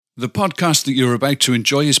The podcast that you're about to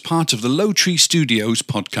enjoy is part of the Low Tree Studios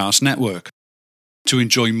podcast network. To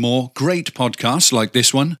enjoy more great podcasts like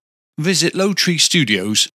this one, visit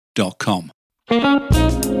lowtreestudios.com.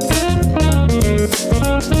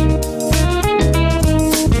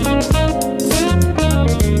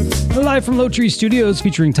 Live from Low Tree Studios,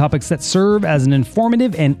 featuring topics that serve as an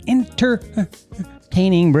informative and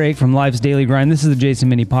entertaining break from life's daily grind. This is the Jason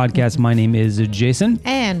Mindy Podcast. My name is Jason.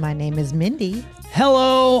 And my name is Mindy.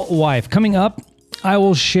 Hello, wife. Coming up, I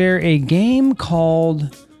will share a game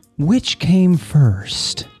called Which Came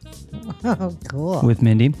First? Oh, cool. With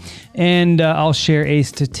Mindy. And I'll share a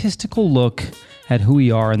statistical look at who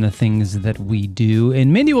we are and the things that we do.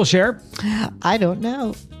 And Mindy will share. I don't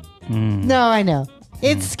know. No, I know.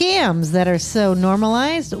 It's scams that are so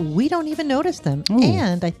normalized, we don't even notice them. Ooh.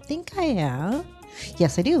 And I think I have,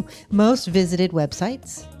 yes, I do, most visited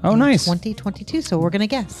websites in nice. 2022. So we're going to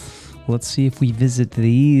guess. Let's see if we visit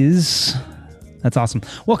these. That's awesome.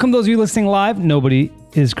 Welcome those of you listening live. Nobody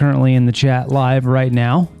is currently in the chat live right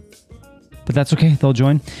now, but that's okay. They'll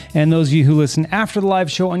join. And those of you who listen after the live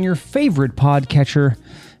show on your favorite podcatcher.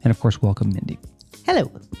 And of course, welcome Mindy.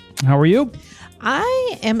 Hello. How are you?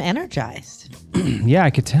 I am energized. Yeah, I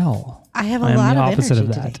could tell. I have a lot of opposite energy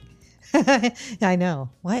of that. today. I know.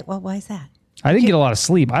 Why is that? I didn't get a lot of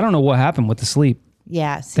sleep. I don't know what happened with the sleep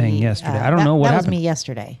thing yesterday. I don't know what happened. That was me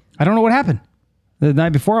yesterday. I don't know what happened. The night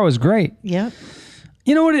before I was great. Yep.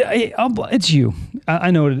 You know what? It's you.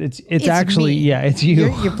 I know it. It's actually, me. Yeah, it's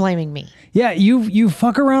you. You're blaming me. Yeah, you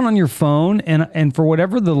fuck around on your phone and for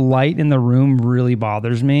whatever the light in the room really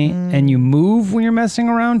bothers me, and you move when you're messing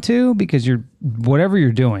around too, because whatever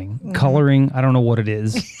you're doing, coloring, I don't know what it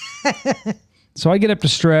is. So I get up to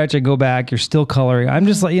stretch, I go back, you're still coloring. I'm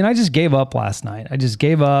just like, I just gave up last night. I just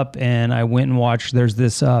gave up and I went and watched, there's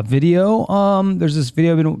this video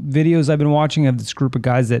videos I've been watching of this group of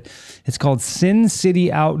guys that it's called Sin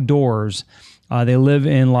City Outdoors. They live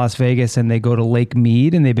in Las Vegas and they go to Lake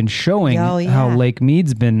Mead, and they've been showing how Lake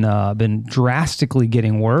Mead's been drastically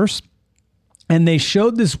getting worse. And they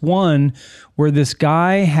showed this one where this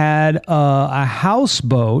guy had a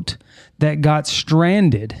houseboat that got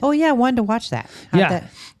stranded. Oh yeah, I wanted to watch that.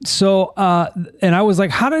 So, and I was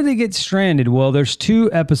like, how did it get stranded? Well, there's two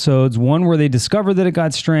episodes, one where they discover that it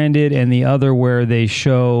got stranded and the other where they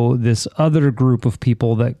show this other group of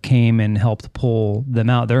people that came and helped pull them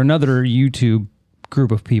out. They're another YouTube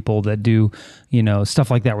group of people that do,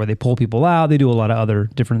 stuff like that, where they pull people out. They do a lot of other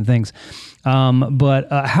different things. But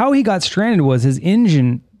how he got stranded was his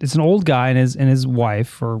engine. It's an old guy and his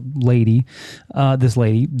wife or lady. This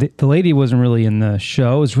lady, the lady wasn't really in the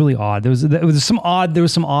show. It was really odd. There was some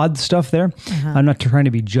odd stuff there. Uh-huh. I'm not trying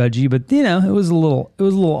to be judgy, but it was a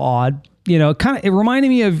little odd. It reminded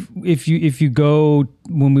me of if you go,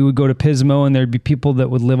 when we would go to Pismo and there'd be people that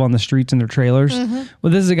would live on the streets in their trailers. Mm-hmm.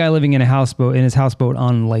 Well, this is a guy living in his houseboat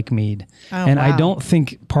on Lake Mead. Oh, and wow. I don't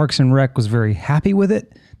think Parks and Rec was very happy with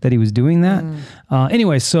it, that he was doing that.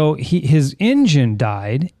 Anyway, so his engine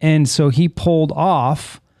died, and so he pulled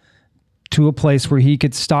off to a place where he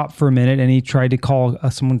could stop for a minute, and he tried to call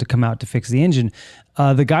someone to come out to fix the engine.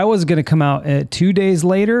 The guy was going to come out 2 days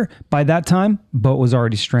later. By that time, boat was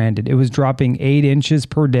already stranded. It was dropping 8 inches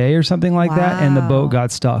per day or something like that, and the boat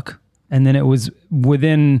got stuck. And then it was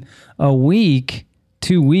within a week,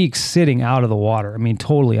 2 weeks sitting out of the water. I mean,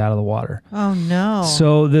 totally out of the water. Oh no!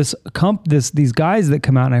 So these guys that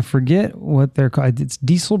come out, and I forget what they're called. It's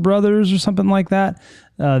Diesel Brothers or something like that.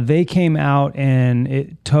 They came out and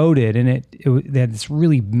it towed it, and they had this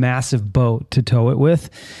really massive boat to tow it with,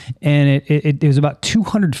 and it was about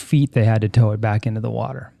 200 feet they had to tow it back into the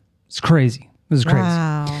water. It's crazy. It was crazy.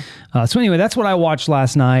 Wow. So anyway, that's what I watched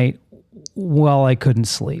last night while I couldn't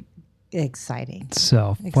sleep. Exciting.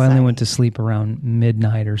 So finally went to sleep around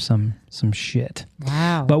midnight or some shit.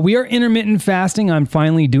 Wow. But we are intermittent fasting. I'm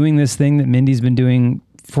finally doing this thing that Mindy's been doing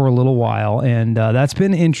for a little while, and that's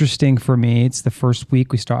been interesting for me. It's the first week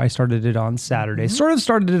I started it on Saturday. Mm-hmm. Sort of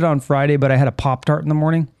started it on Friday, but I had a Pop-Tart in the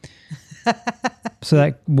morning. So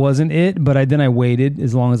that wasn't it, but then I waited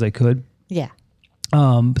as long as I could. Yeah.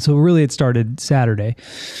 So really it started Saturday.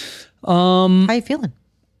 How you feeling?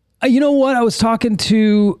 You know what? I was talking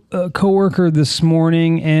to a coworker this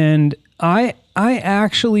morning, and I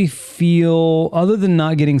actually feel, other than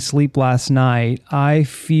not getting sleep last night, I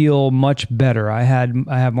feel much better. I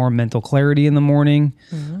have more mental clarity in the morning.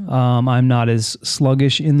 Mm-hmm. I'm not as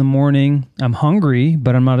sluggish in the morning. I'm hungry,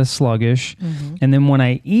 but I'm not as sluggish. Mm-hmm. And then when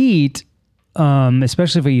I eat,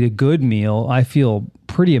 especially if I eat a good meal, I feel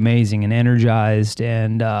pretty amazing and energized.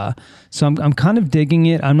 And so I'm kind of digging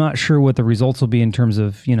it. I'm not sure what the results will be in terms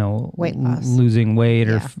of, weight loss, losing weight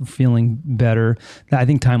or feeling better. I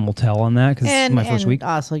think time will tell on that because it's my first week.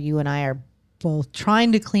 Also, you and I are both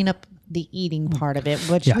trying to clean up the eating part of it,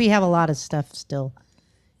 which we have a lot of stuff still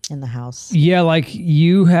in the house. Yeah, like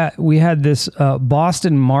we had this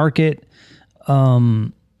Boston Market.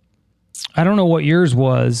 I don't know what yours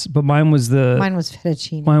was, but mine was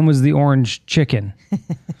fettuccine. Mine was the orange chicken.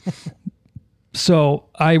 So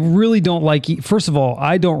I really don't like. First of all,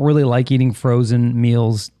 I don't really like eating frozen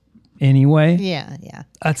meals anyway. Yeah.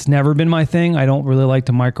 That's never been my thing. I don't really like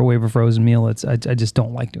to microwave a frozen meal. I just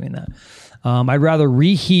don't like doing that. I'd rather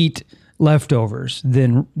reheat leftovers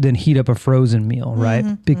than heat up a frozen meal,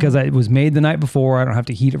 right? Because it was made the night before. I don't have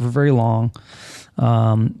to heat it for very long.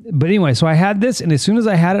 But anyway, so I had this, and as soon as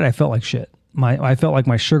I had it, I felt like shit. I felt like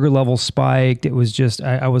my sugar level spiked. It was just,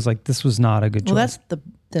 I was like, this was not a good choice. Well, that's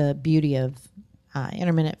the beauty of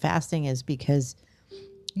intermittent fasting is because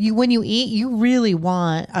when you eat, you really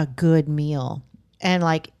want a good meal. And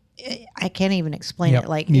like, I can't even explain it.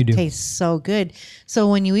 Like it tastes so good.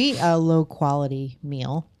 So when you eat a low quality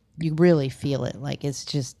meal, you really feel it. Like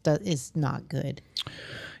it's not good.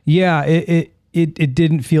 Yeah, it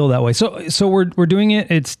didn't feel that way. So we're doing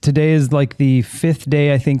it. Today is like the 5th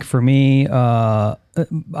day, I think, for me.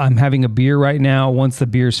 I'm having a beer right now. Once the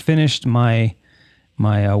beer's finished, my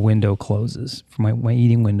window closes. My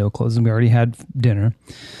eating window closes. We already had dinner.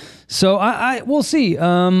 So we'll see.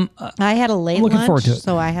 I had a late lunch, forward to it.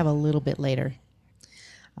 so I have a little bit later.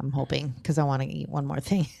 I'm hoping because I want to eat one more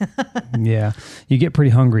thing. Yeah, you get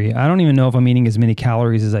pretty hungry. I don't even know if I'm eating as many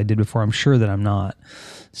calories as I did before. I'm sure that I'm not.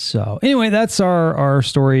 So anyway, that's our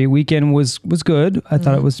story. Weekend was good. I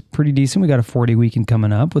thought it was pretty decent. We got a 4-day weekend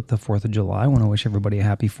coming up with the 4th of July. I want to wish everybody a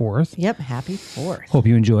happy 4th. Yep, happy 4th. Hope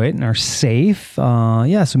you enjoy it and are safe.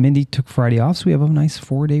 So Mindy took Friday off, so we have a nice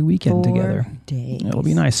 4-day weekend together. 4 days. It'll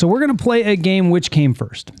be nice. So we're going to play a game, Which Came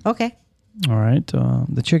First? Okay. All right.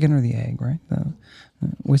 The chicken or the egg, right?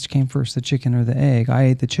 Which came first, the chicken or the egg? I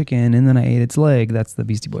ate the chicken and then I ate its leg. That's the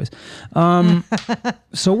Beastie Boys.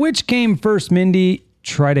 So which came first, Mindy?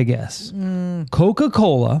 Try to guess.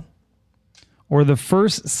 Coca-Cola or the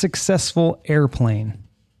first successful airplane?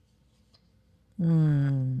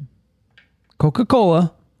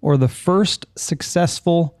 Coca-Cola or the first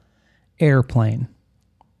successful airplane?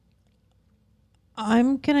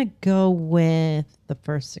 I'm going to go with the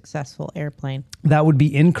first successful airplane. That would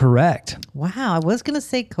be incorrect. Wow. I was going to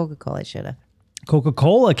say Coca-Cola. I should have.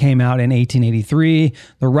 Coca-Cola came out in 1883.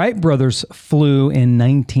 The Wright brothers flew in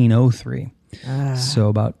 1903. So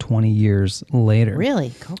about 20 years later.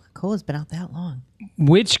 Really? Coca-Cola's been out that long.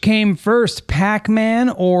 Which came first, Pac-Man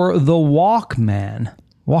or the Walkman?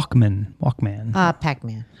 Walkman.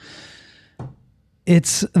 Pac-Man.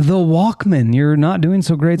 It's the Walkman. You're not doing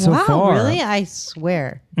so great so far. Wow, really? I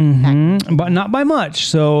swear. But not by much.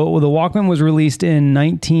 So the Walkman was released in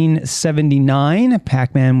 1979.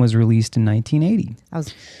 Pac-Man was released in 1980. I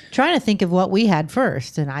was trying to think of what we had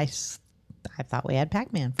first, and I thought we had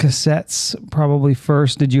Pac-Man. Cassettes probably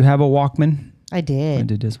first. Did you have a Walkman? I did. I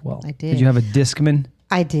did as well. I did. Did you have a Discman?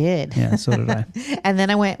 I did. Yeah, so did I. And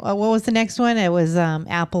then I went, what was the next one? It was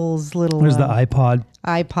Apple's little... There's the iPod.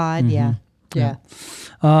 iPod, yeah.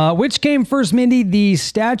 Which came first, Mindy? The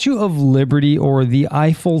Statue of Liberty or the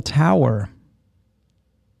Eiffel Tower?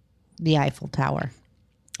 The Eiffel Tower.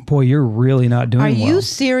 Boy, you're really not doing well. Are you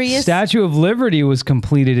serious? Statue of Liberty was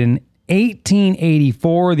completed in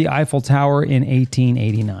 1884. The Eiffel Tower in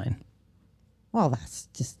 1889. Well, that's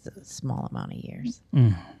just a small amount of years.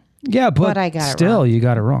 Yeah, but I got still, it wrong. you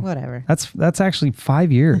got it wrong. Whatever. That's actually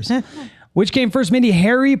 5 years. Which came first, Mindy?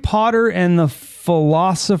 Harry Potter and the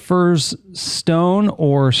Philosopher's Stone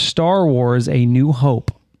or Star Wars: A New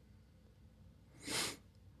Hope?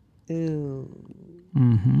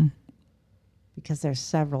 Ooh. Because there's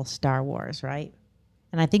several Star Wars, right?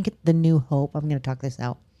 And I think the New Hope, I'm going to talk this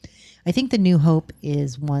out. I think the New Hope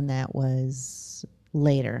is one that was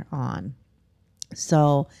later on.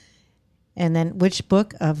 So, and then which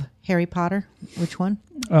book of Harry Potter? Which one?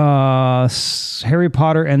 Harry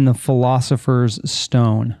Potter and the Philosopher's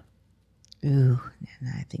Stone. Ooh, and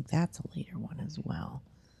I think that's a later one as well.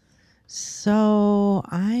 So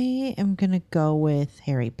I am going to go with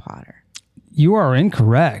Harry Potter. You are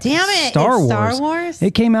incorrect. Damn it. Star Wars. Star Wars?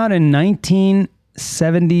 It came out in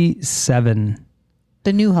 1977.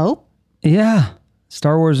 The New Hope? Yeah.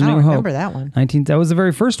 Star Wars: A New Hope. I don't remember that one. That was the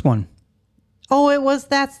very first one. Oh, it was.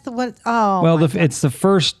 That's the what? Oh, well, it's the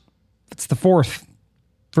first. It's the fourth.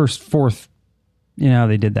 You know how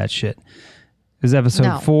they did that shit. Because episode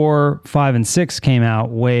No. 4, 5, and 6 came out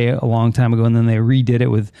way a long time ago, and then they redid it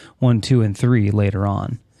with 1, 2, and 3 later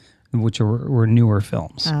on, which were newer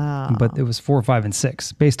films. Oh. But it was 4, 5, and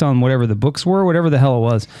 6, based on whatever the books were, whatever the hell it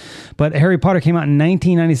was. But Harry Potter came out in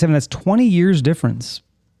 1997. That's 20 years difference.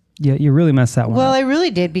 Yeah, you really messed that one Well, up. I really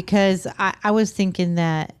did, because I was thinking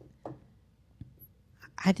that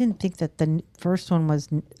I didn't think that the first one was.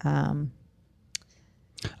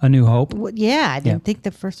 A New Hope. I didn't think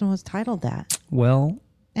the first one was titled that. Well,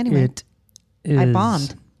 Anyway, it is. I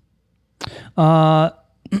bombed.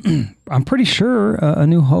 I'm pretty sure A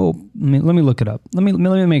New Hope. Let me look it up. Let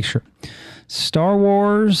me make sure. Star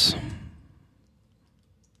Wars,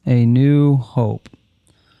 A New Hope.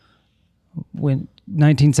 When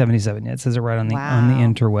 1977. Yeah, it says it right on the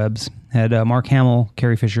interwebs. Had Mark Hamill,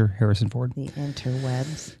 Carrie Fisher, Harrison Ford. The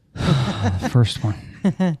interwebs. First one.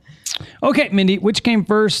 Okay, Mindy, which came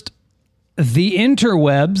first? The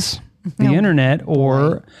interwebs, the internet,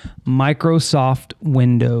 or Microsoft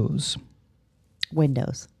Windows?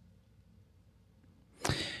 Windows.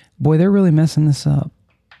 Boy, they're really messing this up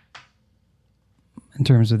in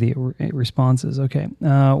terms of the responses. Okay.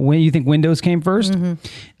 When you think Windows came first?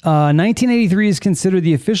 1983 is considered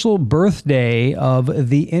the official birthday of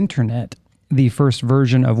the internet. The first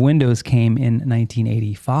version of Windows came in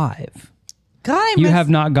 1985. God, You have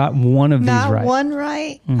not got one of these right. Not one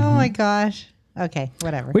right? Oh my gosh. Okay,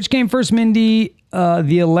 whatever. Which came first, Mindy?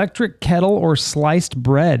 The electric kettle or sliced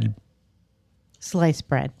bread? Sliced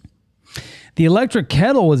bread. The electric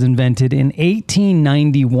kettle was invented in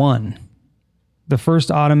 1891. The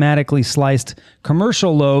first automatically sliced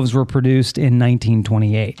commercial loaves were produced in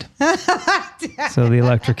 1928. So the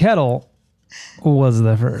electric kettle was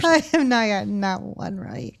the first. I have not gotten not one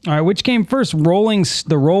right. All right, which came first? The Rolling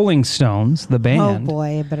Stones, the Oh band,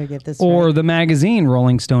 boy, I better get this or right. the magazine,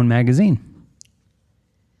 Rolling Stone magazine?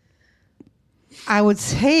 I would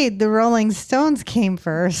say the Rolling Stones came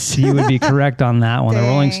first. You would be correct on that one. The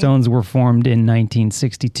Rolling Dang. Stones were formed in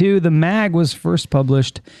 1962. The mag was first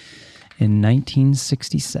published in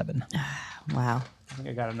 1967. Wow. I think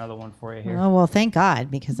I got another one for you here. Oh well, thank God,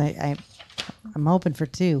 because I'm hoping for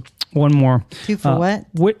 2. One more. 2 for what?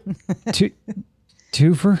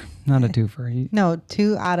 Two for? Not a twofer. No,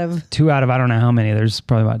 2 out of. 2 out of I don't know how many. There's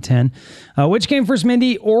probably about 10. Which came first,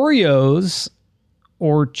 Mindy? Oreos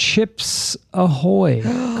or Chips Ahoy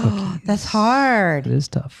cookies? That's hard. It is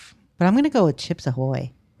tough. But I'm going to go with Chips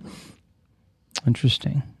Ahoy.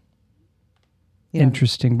 Interesting. You know-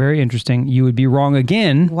 Interesting. Very interesting. You would be wrong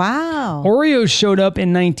again. Wow. Oreos showed up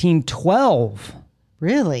in 1912.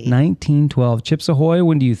 Really? 1912. Chips Ahoy,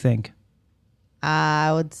 when do you think?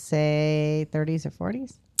 I would say 30s or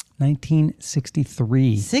 40s.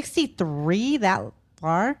 1963. 63? That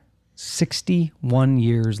far? 61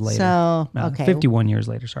 years later. So, No, okay. 51 years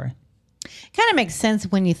later, sorry. Kind of makes sense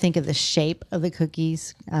when you think of the shape of the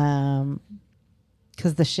cookies. Because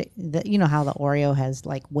you know how the Oreo has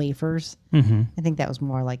like wafers? Mm-hmm. I think that was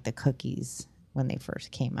more like the cookies when they first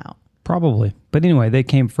came out. Probably. But anyway, they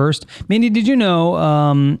came first. Mindy, did you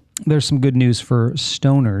know there's some good news for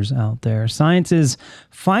stoners out there? Science is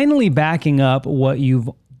finally backing up what you've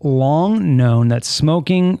long known, that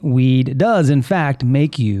smoking weed does, in fact,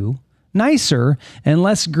 make you nicer and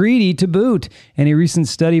less greedy to boot. In a recent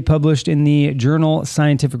study published in the journal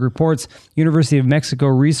Scientific Reports, University of Mexico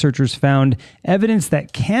researchers found evidence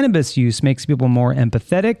that cannabis use makes people more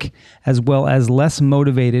empathetic as well as less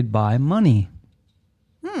motivated by money.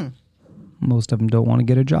 Most of them don't want to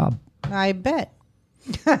get a job. I bet.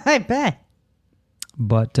 I bet.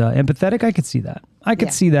 But empathetic, I could see that. I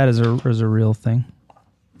could see that as a real thing.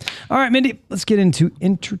 All right, Mindy, let's get into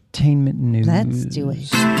entertainment news. Let's do it.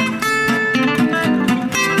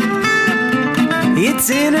 It's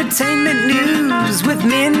entertainment news with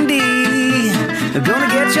Mindy. Gonna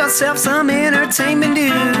get yourself some entertainment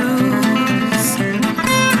news.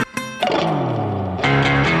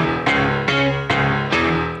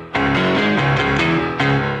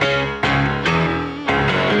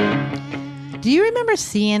 Do you remember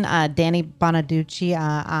seeing Danny Bonaducci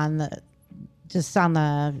on the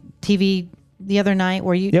TV the other night?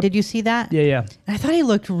 Did you see that? Yeah. I thought he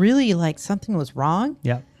looked really like something was wrong.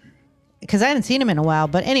 Yeah. Because I hadn't seen him in a while.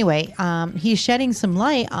 But anyway, he's shedding some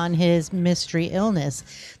light on his mystery illness.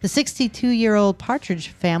 The 62-year-old Partridge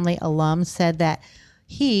Family alum said that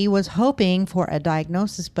he was hoping for a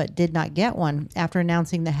diagnosis but did not get one after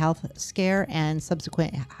announcing the health scare and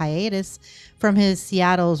subsequent hiatus from his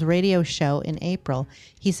Seattle's radio show in April.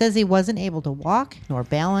 He says he wasn't able to walk nor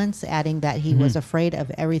balance, adding that he was afraid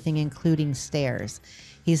of everything, including stairs.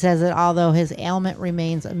 He says that although his ailment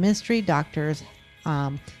remains a mystery, doctors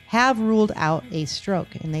have ruled out a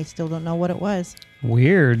stroke, and they still don't know what it was.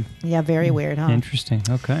 Weird. Yeah, very weird, huh? Interesting.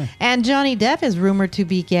 Okay. And Johnny Depp is rumored to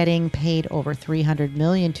be getting paid over $300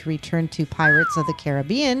 million to return to Pirates of the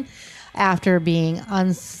Caribbean after being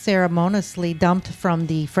unceremoniously dumped from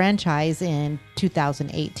the franchise in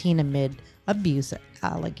 2018 amid abuse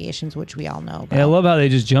allegations, which we all know about. I love how they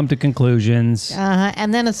just jump to conclusions.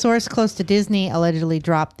 And then a source close to Disney allegedly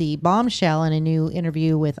dropped the bombshell in a new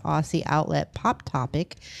interview with Aussie outlet Pop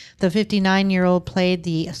Topic. The 59-year-old played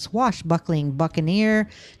the swashbuckling buccaneer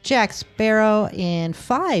Jack Sparrow in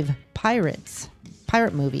 5 pirate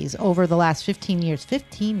movies over the last 15 years.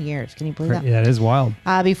 15 years. Can you believe that? Yeah, that is wild.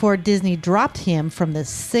 Before Disney dropped him from the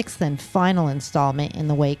 6th and final installment in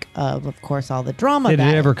the wake of course, all the drama. Did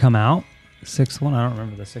it ever come out? 6th one? I don't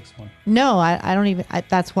remember the 6th one. No, I don't even.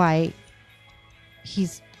 That's why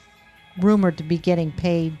he's rumored to be getting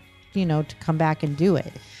paid, to come back and do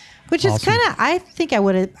it. Which is kind of, I think I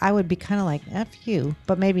would be kind of like, F you,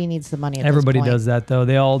 but maybe he needs the money at Everybody this point. does that, though.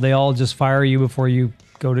 They all just fire you before you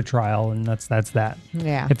go to trial, and that's that.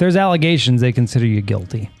 Yeah. If there's allegations, they consider you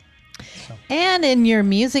guilty. And in your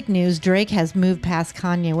music news, Drake has moved past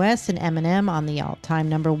Kanye West and Eminem on the all-time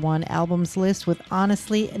 #1 albums list with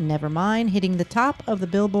Honestly Nevermind hitting the top of the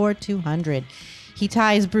Billboard 200. He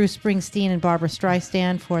ties Bruce Springsteen and Barbra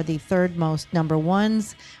Streisand for the third most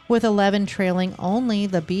 #1s, with 11 trailing only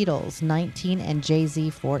the Beatles, 19, and Jay-Z,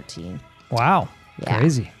 14. Wow. Yeah.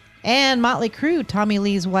 Crazy. And Motley Crue, Tommy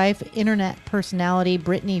Lee's wife, internet personality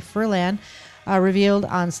Brittany Furlan, revealed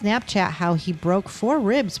on Snapchat how he broke 4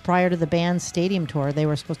 ribs prior to the band's stadium tour. They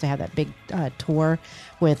were supposed to have that big tour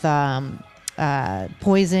with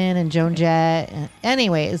Poison and Joan Jett.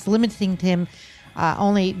 Anyway, it's limiting him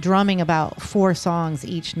only drumming about 4 songs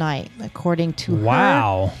each night. According to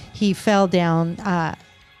her, he fell down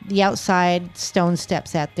the outside stone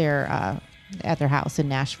steps at their house in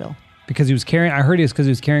Nashville. Because he was carrying, I heard it was because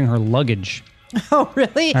he was carrying her luggage. Oh,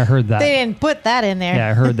 really? I heard that. They didn't put that in there. Yeah,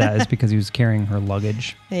 I heard that. It's because he was carrying her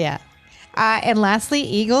luggage. Yeah. And lastly,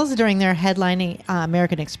 Eagles, during their headlining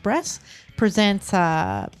American Express, presents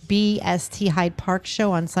BST Hyde Park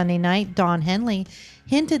show on Sunday night. Don Henley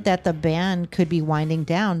hinted that the band could be winding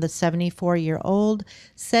down. The 74-year-old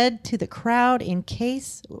said to the crowd, in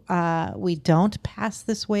case we don't pass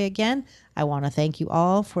this way again, I want to thank you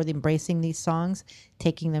all for embracing these songs,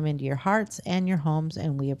 taking them into your hearts and your homes,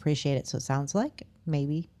 and we appreciate it. So it sounds like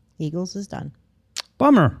maybe Eagles is done.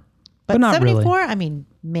 Bummer. But not 74, really. I mean,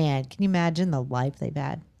 man, can you imagine the life they've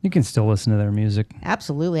had? You can still listen to their music.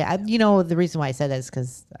 Absolutely. The reason why I said that is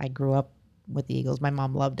because I grew up with the Eagles. My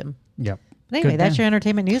mom loved them. Yep. But anyway, that's your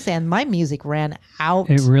entertainment news, and my music ran out.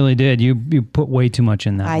 It really did. You put way too much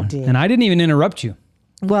in that one. I did. And I didn't even interrupt you.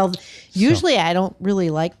 Well, usually I don't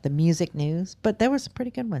really like the music news, but there were some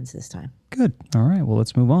pretty good ones this time. Good. All right. Well,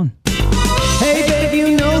 let's move on. Hey babe,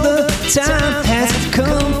 you know the time has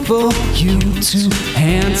come for you to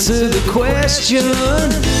answer the question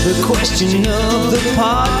of the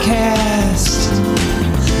podcast.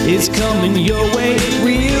 It's coming your way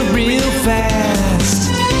real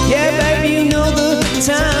fast. Yeah babe, you know the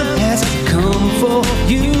time has come for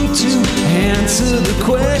you to answer the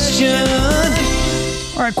question.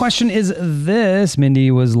 All right, question is this.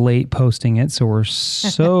 Mindy was late posting it, so we're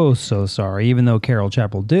so sorry, even though Carol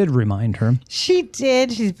Chappell did remind her. She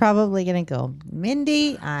did. She's probably going to go,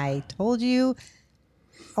 Mindy, I told you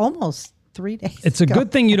almost 3 days It's a ago.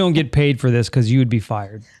 good thing you don't get paid for this because you would be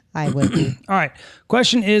fired. I would be. All right,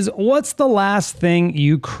 question is, what's the last thing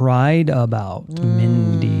you cried about,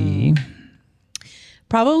 Mindy?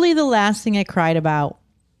 Probably the last thing I cried about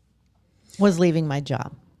was leaving my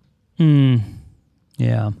job.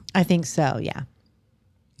 Yeah. I think so, yeah.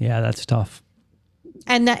 Yeah, that's tough.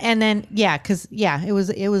 And then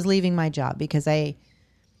it was leaving my job because I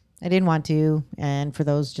didn't want to. And for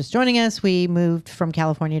those just joining us, we moved from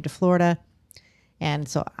California to Florida, and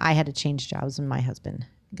so I had to change jobs, and my husband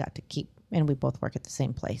got to keep, and we both work at the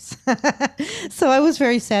same place. So I was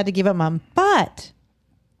very sad to give up Mom, but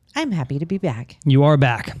I'm happy to be back. You are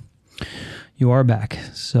back. You are back.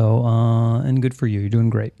 So, and good for you. You're doing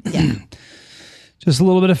great. Yeah. Just a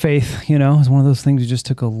little bit of faith, it's one of those things you just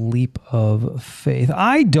took a leap of faith.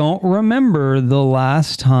 I don't remember the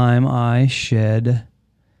last time I shed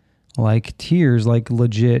tears,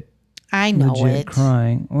 legit. I know legit it.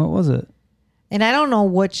 Crying. What was it? And I don't know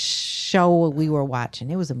which show we were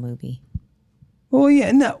watching. It was a movie. Well,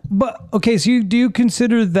 yeah, no, but okay. So do you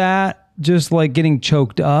consider that just getting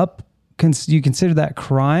choked up? You consider that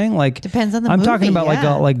crying? Depends on the I'm movie. talking about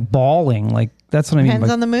yeah. bawling. That's what I mean.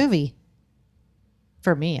 Depends on the movie.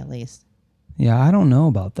 For me, at least. Yeah, I don't know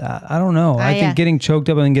about that. I don't know. I think getting choked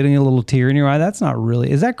up and getting a little tear in your eye, that's not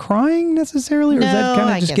really... Is that crying necessarily? Or is that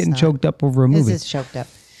kind of just getting choked up over a movie? This is choked up.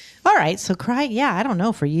 All right, so cry. Yeah, I don't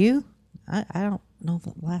know. For you, I don't know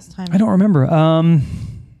the last time. I don't remember.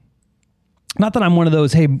 Not that I'm one of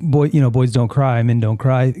those, hey, boys don't cry, men don't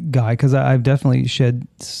cry guy, because I've definitely shed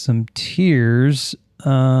some tears.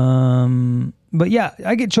 But yeah,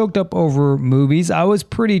 I get choked up over movies. I was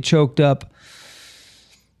pretty choked up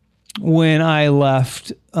when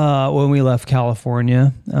we left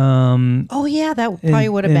California. Oh yeah, that probably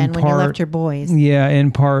would have been when you left your boys. Yeah,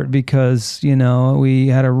 in part because, we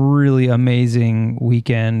had a really amazing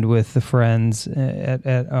weekend with the friends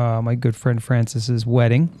at my good friend Francis's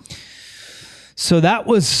wedding. So that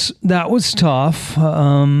was tough.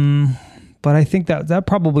 But I think that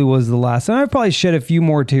probably was the last. And I've probably shed a few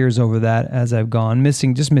more tears over that as I've gone,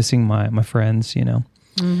 missing my friends,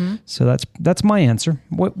 Mm-hmm. So that's my answer.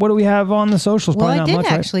 What do we have on the socials? Well, Probably I did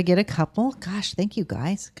much, actually get a couple. Gosh, thank you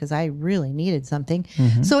guys, because I really needed something.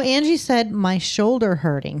 Mm-hmm. So Angie said, my shoulder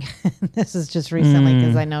hurting. This is just recently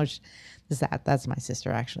because I know that's my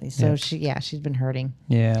sister actually. So she's been hurting.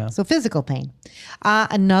 Yeah. So physical pain.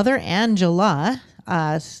 Another Angela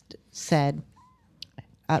said,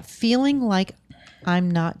 feeling like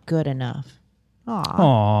I'm not good enough.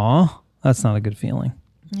 Aw, that's not a good feeling.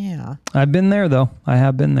 Yeah. I've been there though. I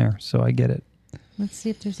have been there, so I get it. Let's see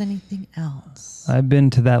if there's anything else. I've been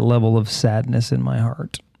to that level of sadness in my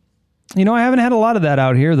heart. I haven't had a lot of that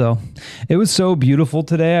out here though. It was so beautiful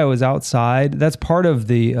today. I was outside. That's part of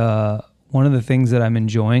the one of the things that I'm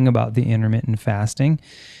enjoying about the intermittent fasting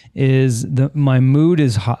is my mood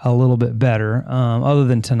is a little bit better. Other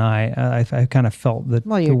than tonight, I kind of felt the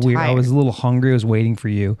weird. I was a little hungry. I was waiting for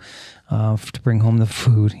you to bring home the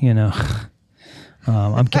food.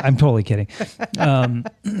 I'm totally kidding.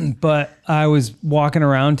 But I was walking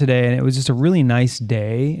around today and it was just a really nice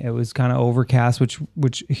day. It was kind of overcast,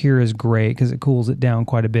 which here is great because it cools it down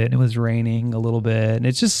quite a bit. And it was raining a little bit and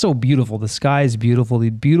it's just so beautiful. The sky is beautiful.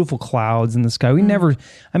 The beautiful clouds in the sky. We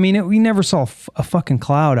never saw a fucking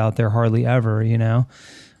cloud out there hardly ever,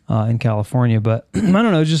 in California, but I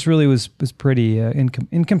don't know. It just really was pretty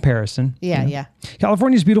in comparison. Yeah.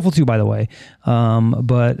 California's beautiful too, by the way,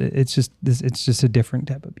 but it's just a different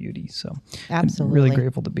type of beauty. So absolutely, I'm really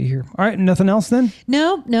grateful to be here. All right, nothing else then?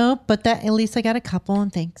 No, but that at least I got a couple,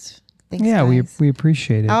 and thanks. Yeah, guys. we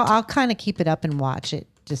appreciate it. I'll kind of keep it up and watch it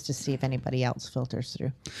just to see if anybody else filters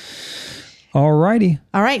through. All righty.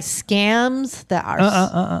 All right. Scams that are...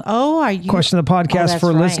 are you... Question of the podcast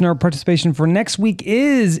for listener participation for next week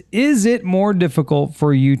is it more difficult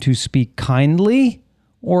for you to speak kindly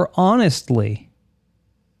or honestly?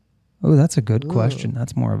 Oh, that's a good question.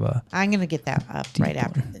 That's more of a... I'm going to get that up right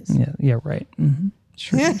after this. Yeah, right. Mm-hmm.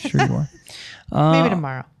 Sure you are. Maybe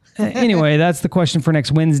tomorrow. Anyway, that's the question for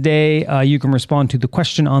next Wednesday. You can respond to the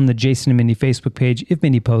question on the Jason and Mindy Facebook page if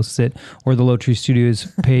Mindy posts it, or the Low Tree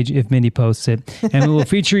Studios page if Mindy posts it. And we will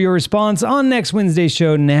feature your response on next Wednesday's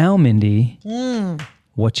show. Now, Mindy,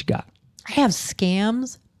 what you got? I have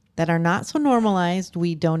scams that are not so normalized,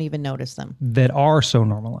 we don't even notice them. That are so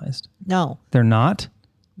normalized? No. They're not?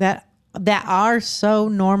 That are so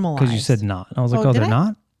normalized. Because you said not. I was like, they're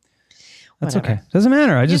not? That's Whatever. okay. Doesn't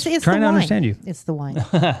matter. I just it's trying to understand you. It's the wine.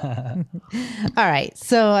 All right.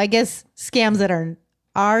 So I guess scams that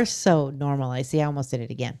are so normalized. See, I almost did it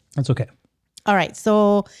again. That's okay. All right.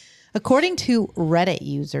 So according to Reddit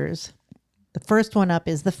users, the first one up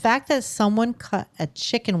is the fact that someone cut a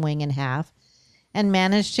chicken wing in half and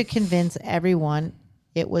managed to convince everyone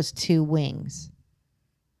it was 2 wings.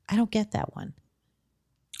 I don't get that one.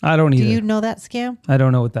 I don't either. Do you know that scam? I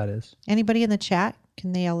don't know what that is. Anybody in the chat?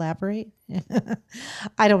 Can they elaborate?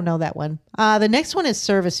 I don't know that one. The next one is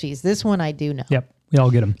service fees. This one I do know. Yep. We all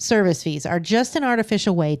get them. Service fees are just an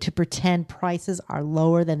artificial way to pretend prices are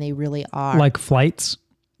lower than they really are. Like flights.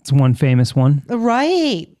 It's one famous one.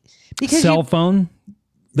 Right. Because cell phone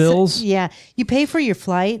bills. Yeah. You pay for your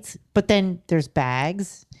flights, but then there's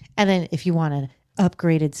bags. And then if you want an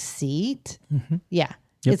upgraded seat,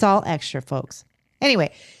 it's all extra, folks.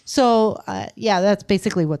 Anyway, so that's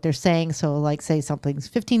basically what they're saying. So like say something's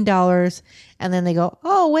 $15 and then they go,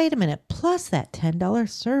 oh, wait a minute, plus that $10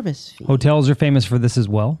 service fee. Hotels are famous for this as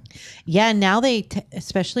well. Yeah, now they,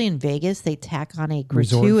 especially in Vegas, they tack on a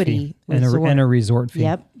gratuity and a resort fee.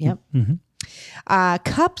 Yep. Mm-hmm.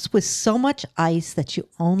 Cups with so much ice that you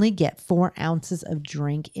only get 4 ounces of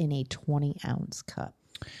drink in a 20-ounce cup.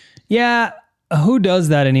 Yeah, who does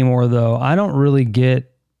that anymore though? I don't really get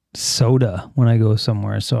soda when I go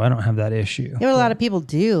somewhere, so I don't have that issue. A lot of people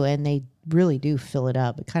do, and they really do fill it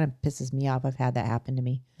up. It kind of pisses me off. I've had that happen to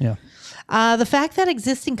me. Yeah. The fact that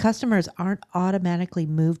existing customers aren't automatically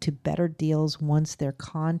moved to better deals once their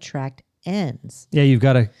contract ends. Yeah, you've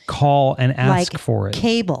got to call and ask for it.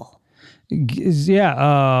 Cable.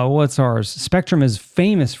 Yeah, what's ours? Spectrum is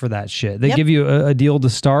famous for that shit. They give you a deal to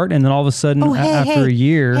start, and then all of a sudden, after a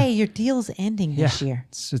year, hey, your deal's ending this year.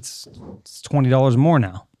 It's $20 more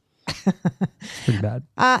now. It's pretty bad.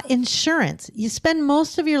 Insurance. You spend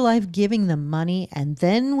most of your life giving them money, and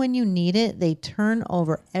then when you need it, they turn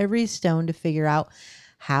over every stone to figure out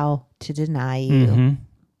how to deny you.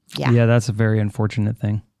 Mm-hmm. Yeah, that's a very unfortunate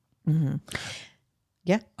thing. Mm-hmm.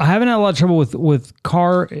 Yeah, I haven't had a lot of trouble with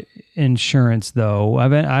car insurance though.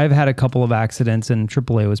 I've had a couple of accidents, and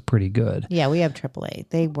AAA was pretty good. Yeah, we have AAA.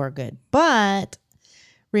 They were good, but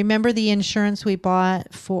remember the insurance we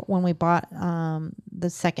bought for when we bought the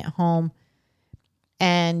second home,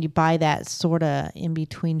 and you buy that sort of in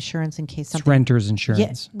between insurance in case something. It's renter's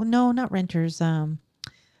insurance. Yeah, well, no, not renters. Home.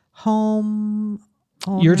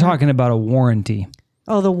 Owner. You're talking about a warranty.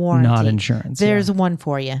 Oh, the warranty, not insurance. There's one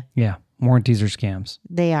for you. Yeah. Warranties are scams.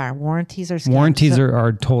 They are. Warranties are scams. Warranties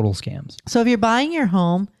are total scams. So if you're buying your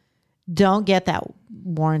home, don't get that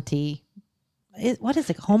warranty. What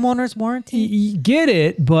is it? Homeowner's warranty? Get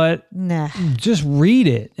it, but just read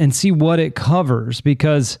it and see what it covers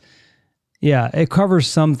because, it covers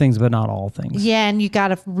some things, but not all things. Yeah, and you got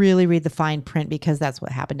to really read the fine print because that's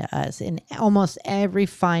what happened to us. In almost every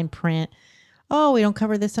fine print, oh, we don't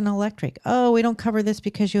cover this in electric. Oh, we don't cover this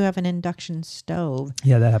because you have an induction stove.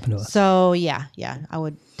 Yeah, that happened to us. So, yeah, I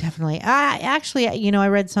would definitely. Actually, I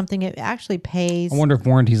read something. It actually pays. I wonder if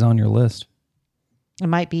warranty's on your list. It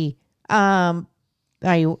might be. Are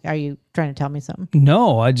you trying to tell me something?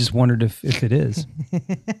 No, I just wondered if it is.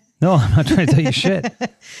 No, I'm not trying to tell you shit.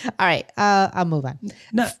 All right, I'll move on.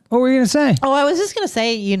 No, what were you going to say? Oh, I was just going to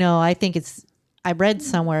say, I think I read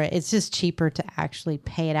somewhere it's just cheaper to actually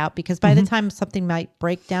pay it out because by the time something might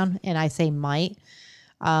break down, and I say might,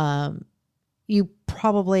 you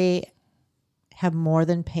probably have more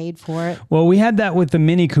than paid for it. Well, we had that with the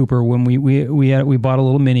Mini Cooper when we bought a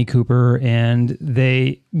little Mini Cooper, and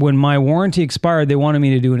when my warranty expired, they wanted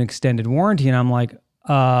me to do an extended warranty, and I'm like,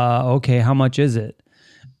 okay, how much is it?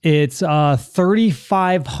 It's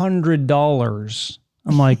 $3,500.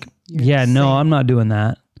 I'm like, insane. No, I'm not doing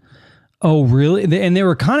that. Oh, really? And they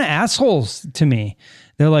were kind of assholes to me.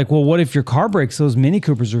 They're like, well, what if your car breaks? Those Mini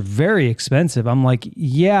Coopers are very expensive. I'm like,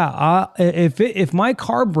 if my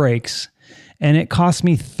car breaks and it costs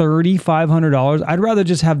me $3,500, I'd rather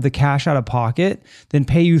just have the cash out of pocket than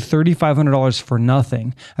pay you $3,500 for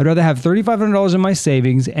nothing. I'd rather have $3,500 in my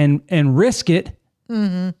savings and risk it.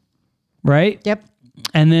 Mm-hmm. Right? Yep.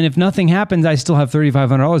 And then if nothing happens, I still have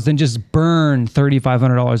 $3,500. Then just burn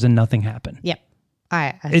 $3,500 and nothing happened. Yep.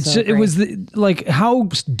 It was like, how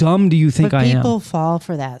dumb do you think I am? People fall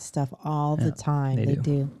for that stuff all the time. They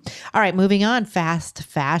do. All right, moving on. Fast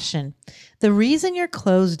fashion. The reason your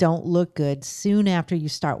clothes don't look good soon after you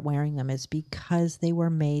start wearing them is because they were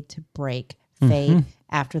made to break, fade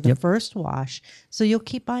after the first wash. So you'll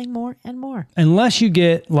keep buying more and more. Unless you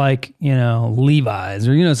get like, Levi's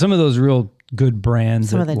or, some of those real good brands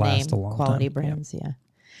some that of the last a long quality time. brands,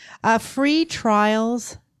 yeah. Free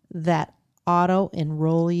trials that auto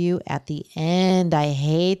enroll you at the end. I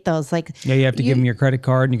hate those. Like, you have to give them your credit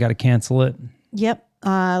card and you got to cancel it. Yep.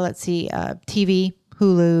 Let's see. TV,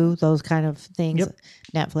 Hulu, those kind of things. Yep.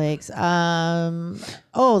 Netflix.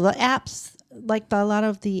 The apps, like a lot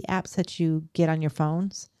of the apps that you get on your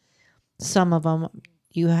phones. Some of them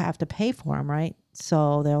you have to pay for them, right?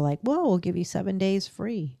 So they're like, "Whoa, we'll give you 7 days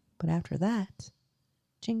free," but after that,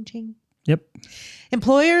 ching ching. Yep.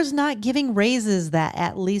 Employers not giving raises that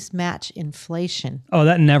at least match inflation. Oh,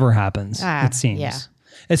 that never happens, it seems. Yeah.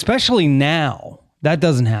 Especially now. That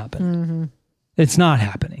doesn't happen. Mm-hmm. It's not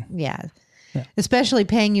happening. Yeah. Especially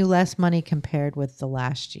paying you less money compared with the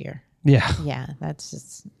last year. Yeah. Yeah. That's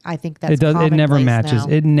just, I think that's it never matches.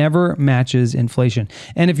 Now. It never matches inflation.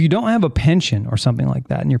 And if you don't have a pension or something like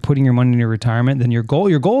that and you're putting your money in your retirement, then your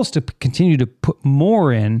goal is to continue to put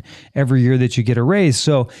more in every year that you get a raise.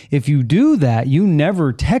 So if you do that, you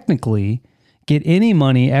never technically get any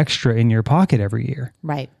money extra in your pocket every year.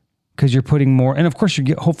 Right. Because you're putting more, and of course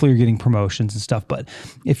hopefully you're getting promotions and stuff. But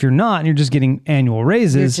if you're not, and you're just getting annual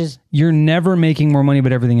raises, you're never making more money,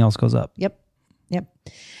 but everything else goes up. Yep.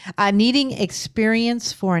 Needing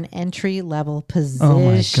experience for an entry level position. Oh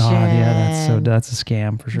my God! Yeah, that's a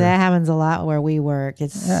scam for sure. That happens a lot where we work.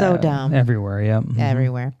 It's so dumb. Everywhere, yeah. Mm-hmm.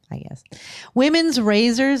 Everywhere, I guess. Women's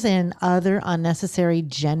razors and other unnecessary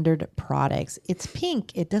gendered products. It's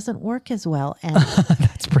pink. It doesn't work as well. And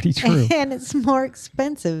It's pretty true. And it's more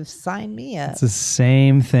expensive. Sign me up. It's the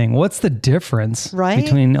same thing. What's the difference Right?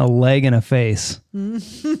 between a leg and a face?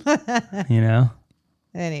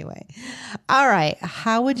 Anyway. All right.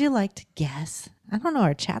 How would you like to guess? I don't know.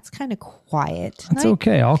 Our chat's kind of quiet tonight. That's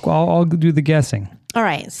okay. I'll do the guessing. All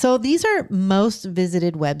right. So these are most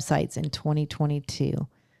visited websites in 2022.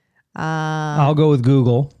 I'll go with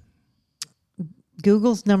Google.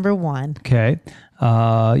 Google's number one. Okay.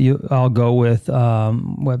 I'll go with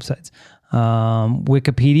websites.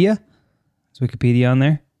 Wikipedia. Is Wikipedia on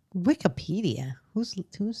there? Wikipedia. Who's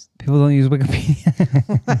People don't use Wikipedia.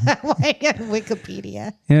 why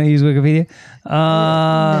Wikipedia? You don't use Wikipedia?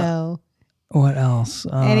 No. What else?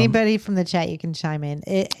 Anybody from the chat, you can chime in.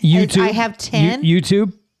 YouTube. I have 10.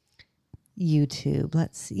 YouTube. YouTube.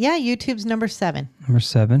 Let's see. Yeah, YouTube's number 7. Number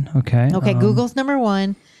 7. Okay. Okay, Google's number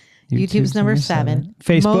 1. YouTube's number 7.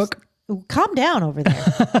 Facebook. Calm down over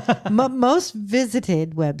there. Most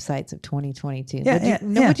visited websites of 2022.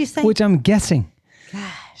 What'd you say? Which I'm guessing.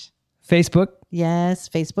 Gosh. Facebook. Yes,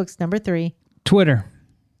 Facebook's number 3. Twitter.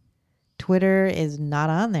 Twitter is not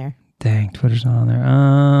on there. Dang, Twitter's not on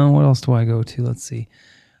there. What else do I go to? Let's see.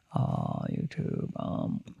 YouTube.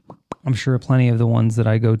 I'm sure plenty of the ones that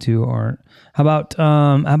I go to aren't. How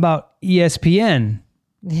about ESPN?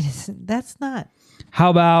 That's not. How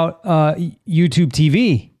about YouTube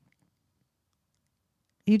TV?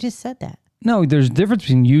 You just said that. No, there's a difference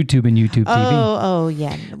between YouTube and YouTube TV. Oh,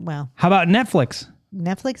 yeah. Well, How about Netflix?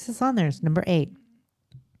 Netflix is on there. It's number 8.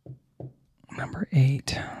 Number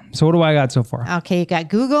 8. So what do I got so far? Okay, you got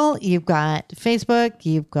Google, you've got Facebook,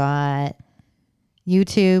 you've got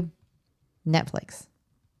YouTube, Netflix.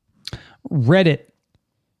 Reddit.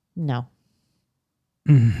 No.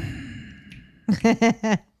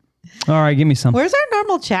 All right, give me some. Where's our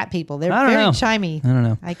normal chat people? They're I don't very know. chimey. I don't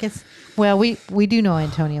know. I guess. Well, we do know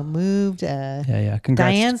Antonio moved. Yeah.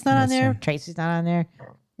 Congrats. Diane's not on Congrats, there. Tom. Tracy's not on there.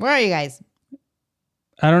 Where are you guys?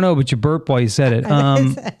 I don't know, but you burped while you said it.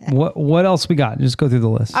 What else we got? Just go through the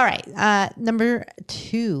list. All right. Number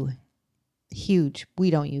 2, huge. We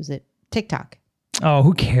don't use it. TikTok. Oh,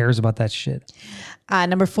 who cares about that shit?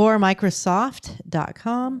 Number 4,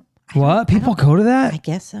 Microsoft.com. What? People go to that? I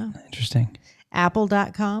guess so. Interesting.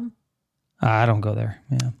 Apple.com. I don't go there.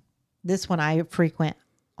 Yeah. This one I frequent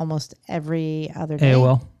almost every other day.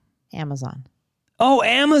 AOL. Amazon. Oh,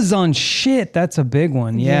 Amazon. Shit. That's a big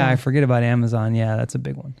one. Yeah, Yeah. I forget about Amazon. Yeah, that's a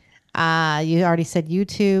big one. You already said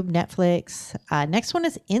YouTube, Netflix. Next one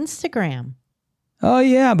is Instagram. Oh,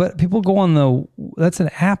 yeah, but people go on that's an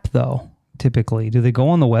app, though, typically. Do they go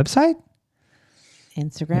on the website?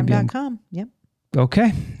 Instagram.com. Yep.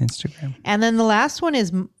 Okay, Instagram. And then the last one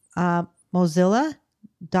is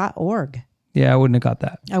Mozilla.org. Yeah, I wouldn't have got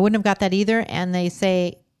that. I wouldn't have got that either. And they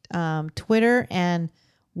say Twitter and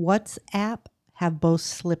WhatsApp have both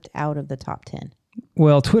slipped out of the top 10.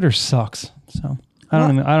 Well, Twitter sucks, so I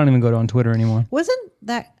don't even go on Twitter anymore. Wasn't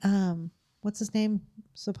that what's his name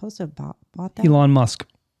supposed to have bought that? Elon Musk.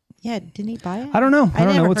 Yeah, didn't he buy it? I don't know. I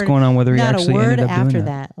don't know what's going on. Whether he actually ended up doing after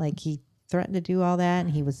that. that. Like he threatened to do all that, and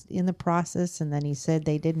he was in the process, and then he said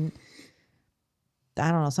they didn't.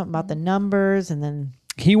 I don't know, something about the numbers, and then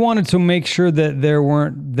He wanted to make sure that there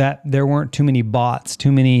weren't too many bots,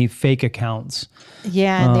 too many fake accounts.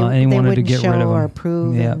 yeah, and and he they wanted to wouldn't get rid of show or them.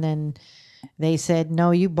 prove, Yeah. and then they said,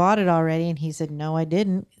 "No, you bought it already," and he said, "No, I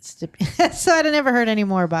didn't." So I never heard any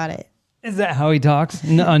more about it. Is that how he talks?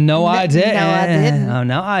 No, I didn't. No, I didn't. Oh,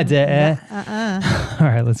 no, I didn't. All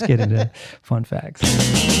right, let's get into fun facts.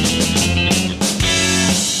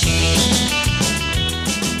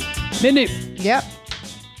 Mindy. Yep.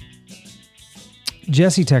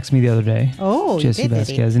 Jesse texted me the other day. Oh, Jesse did he?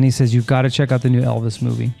 Vasquez, and he says you've got to check out the new Elvis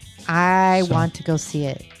movie. I want to go see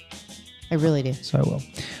it. I really do. So I will.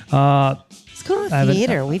 Let's go to the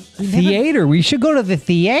theater. We never- Theater. We should go to the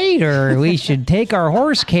theater. We should take our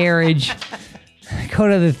horse carriage, go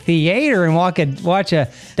to the theater, and watch a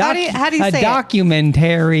How do you say it?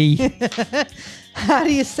 documentary. How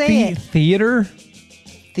do you say it? Theater.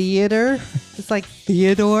 Theater. It's like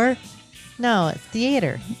Theodore. No, it's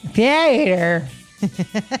theater. Theater.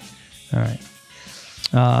 All right.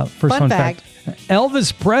 First Fun fun fact.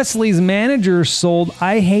 Elvis Presley's manager sold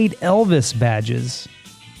I Hate Elvis badges.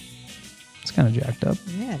 It's kind of jacked up.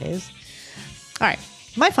 Yeah, it is. All right.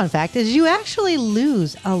 My fun fact is you actually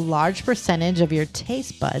lose a large percentage of your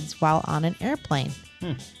taste buds while on an airplane.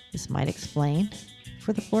 This might explain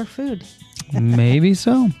for the poor food. Maybe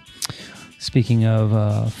so. Speaking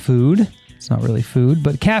of food, it's not really food,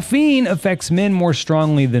 but caffeine affects men more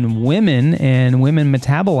strongly than women, and women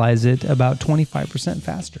metabolize it about 25%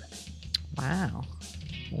 faster. Wow.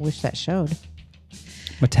 I wish that showed.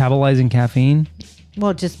 Metabolizing caffeine?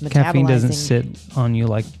 Well, just metabolizing. Caffeine doesn't sit on you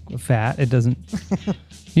like fat. It doesn't.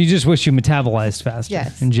 You just wish you metabolized faster.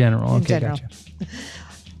 Yes. In general. In Okay, general. gotcha.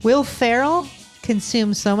 Will Ferrell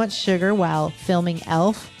consumed so much sugar while filming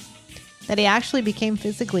Elf that he actually became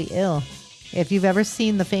physically ill. If you've ever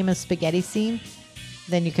seen the famous spaghetti scene,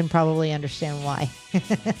 then you can probably understand why.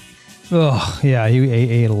 Oh, yeah, he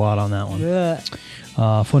ate a lot on that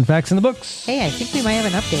one. Fun facts in the books. Hey, I think we might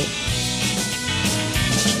have an update.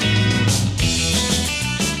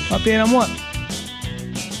 Update on what?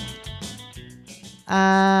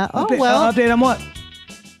 Update on what?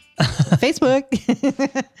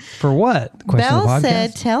 Facebook. For what? Belle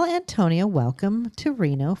said, tell Antonio welcome to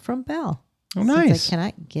Reno from Belle. Oh, nice. Since I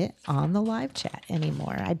cannot get on the live chat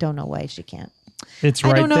anymore. I don't know why she can't. It's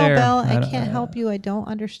right there. I don't know, Belle. I can't help you. I don't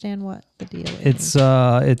understand what the deal is.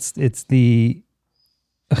 It's the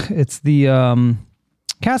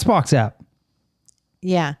Castbox app.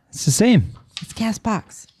 Yeah. It's the same. It's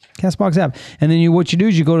Castbox. Castbox app. And then what you do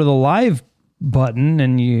is you go to the live button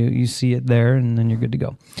and you see it there, and then you're good to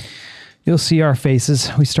go. You'll see our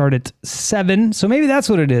faces. We start at 7. So maybe that's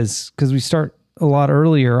what it is, because we start a lot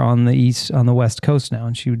earlier on the West Coast now,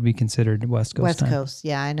 and she would be considered West Coast time. Coast.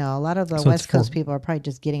 Yeah, I know. A lot of the West Coast people are probably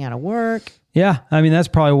just getting out of work. Yeah. I mean, that's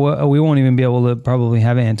probably what we won't even be able to probably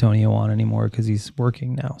have Antonio on anymore because he's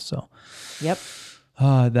working now. So yep.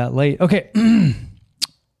 That late. Okay.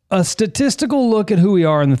 A statistical look at who we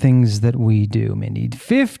are and the things that we do, Mindy.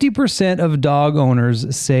 50% of dog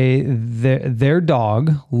owners say their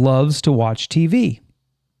dog loves to watch TV.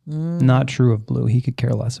 Not true of Blue. He could care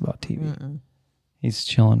less about TV. He's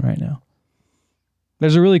chilling right now.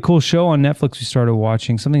 There's a really cool show on Netflix we started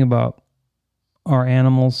watching. Something about our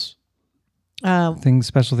animals.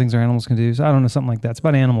 Special things our animals can do. So I don't know, something like that. It's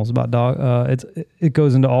about animals, about dog. It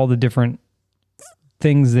goes into all the different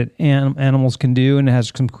things that animals can do, and it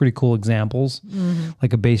has some pretty cool examples,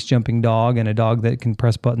 like a base jumping dog and a dog that can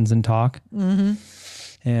press buttons and talk,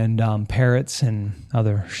 and parrots and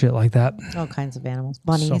other shit like that. All kinds of animals.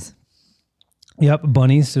 Bunnies. Yep,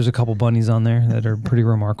 bunnies. There's a couple bunnies on there that are pretty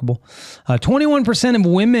remarkable. 21% of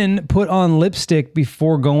women put on lipstick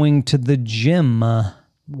before going to the gym.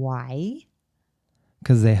 Why?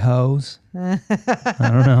 Because they hoes. I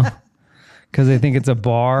don't know. Because they think it's a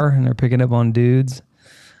bar and they're picking up on dudes.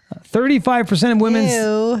 35% of women.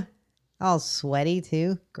 Ew. All sweaty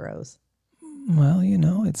too. Gross. Well,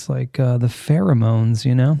 it's like the pheromones,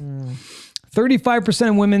 35%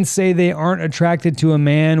 of women say they aren't attracted to a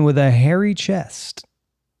man with a hairy chest.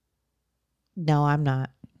 No, I'm not.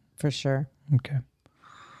 For sure. Okay.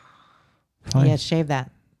 Fine. Yeah, shave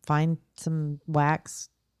that. Find some wax.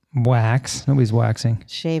 Wax. Nobody's waxing.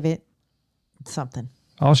 Shave it. Something.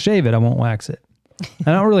 I'll shave it. I won't wax it.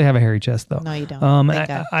 I don't really have a hairy chest, though. No, you don't.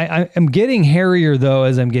 I'm getting hairier, though,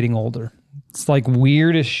 as I'm getting older. It's like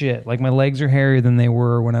weird as shit. Like my legs are hairier than they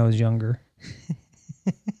were when I was younger.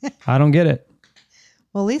 I don't get it.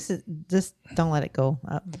 Well, at least just don't let it go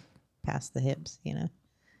up past the hips, I'm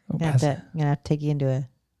going to have to take you into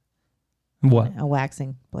a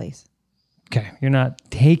waxing place. Okay, you're not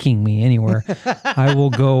taking me anywhere. I will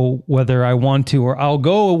go whether I want to, or I'll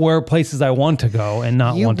go where places I want to go and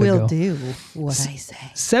not want to go. You will do what I say.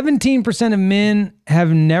 17% of men have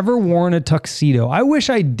never worn a tuxedo. I wish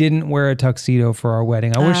I didn't wear a tuxedo for our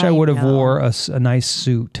wedding. I wish I would have wore a nice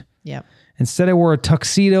suit. Yep. Instead, I wore a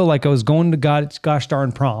tuxedo like I was going to gosh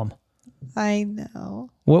darn prom. I know.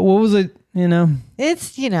 What was it,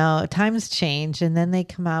 It's, times change, and then they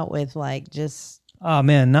come out with just... Oh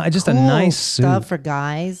man, not just cool a nice suit stuff for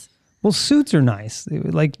guys. Well, suits are nice.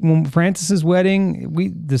 Like when Francis's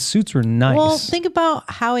wedding, the suits were nice. Well, think about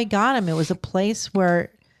how he got them. It was a place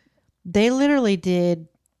where they literally did.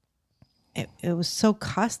 It was so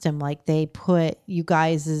custom. Like they put you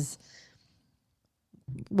guys's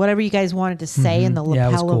whatever you guys wanted to say in the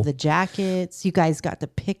lapel of the jackets. You guys got to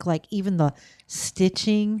pick even the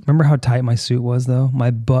stitching. Remember how tight my suit was, though?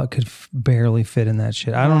 My butt could barely fit in that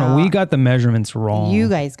shit. I don't know. We got the measurements wrong. You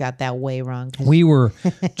guys got that way wrong. We were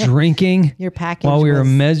drinking your package while we were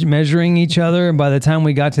measuring each other. And by the time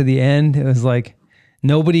we got to the end, it was like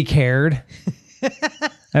nobody cared.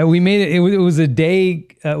 We made it. It was a day.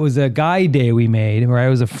 It was a guy day we made, right? It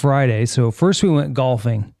was a Friday. So first we went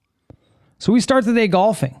golfing. So we start the day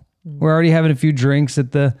golfing. We're already having a few drinks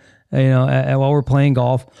at the, while we're playing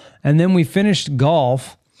golf. And then we finished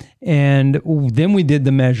golf, and then we did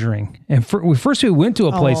the measuring. And first we went to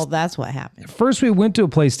a place. Oh, that's what happened. First we went to a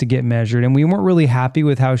place to get measured, and we weren't really happy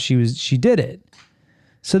with how she did it.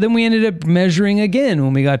 So then we ended up measuring again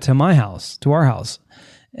when we got to our house.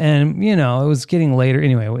 And, it was getting later.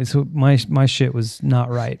 Anyway, so my shit was not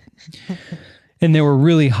right. And they were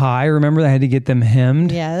really high. Remember, they had to get them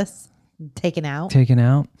hemmed. Yes. Taken out.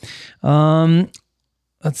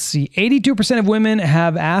 Let's see. 82% of women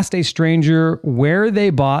have asked a stranger where they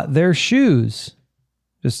bought their shoes.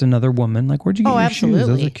 Just another woman. Like, where'd you get your shoes?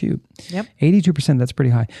 Those are cute. Yep. 82%, that's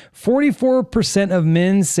pretty high. 44% of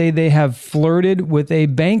men say they have flirted with a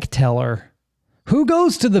bank teller. Who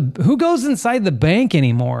goes inside the bank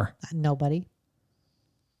anymore? Nobody.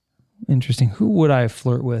 Interesting. Who would I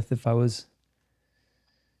flirt with if I was...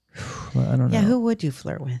 I don't know. Yeah, who would you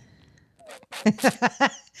flirt with?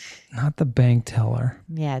 Not the bank teller.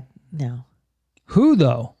 Yeah, no. Who,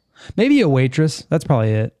 though? Maybe a waitress. That's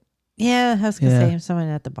probably it. Yeah, I was going to say someone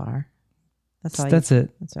at the bar. That's it.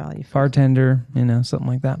 That's all you. Bartender, something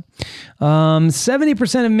like that.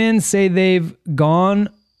 70% of men say they've gone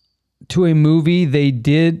to a movie they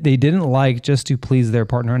didn't like just to please their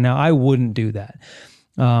partner. Now, I wouldn't do that.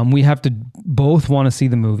 We have to both want to see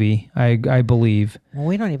the movie, I believe. Well,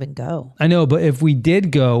 we don't even go. I know, but if we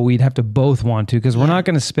did go, we'd have to both want to, because we're not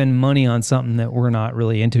going to spend money on something that we're not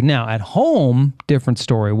really into. Now, at home, different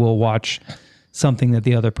story. We'll watch something that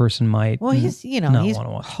the other person might. Well, he's he's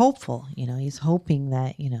hopeful. He's hoping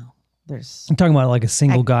that there's. I'm talking about like a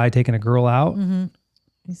single guy taking a girl out. Mm-hmm.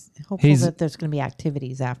 He's hopeful that there's going to be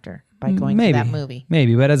activities after by going to that movie.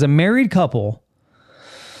 Maybe, but as a married couple.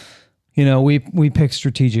 We pick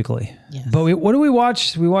strategically. Yes. But what do we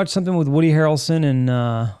watch? We watched something with Woody Harrelson and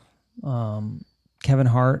Kevin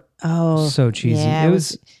Hart. Oh, so cheesy. Yeah, it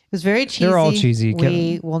was very cheesy. They're all cheesy.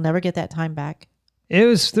 We will never get that time back. There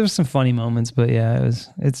was some funny moments, but yeah,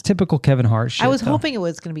 it's typical Kevin Hart shit. I was hoping it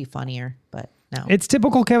was going to be funnier, but no. It's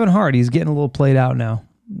typical Kevin Hart. He's getting a little played out now.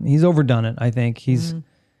 He's overdone it, I think. He's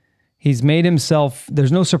made himself,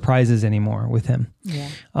 there's no surprises anymore with him. Yeah.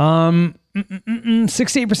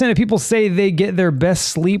 68% of people say they get their best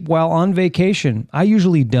sleep while on vacation. I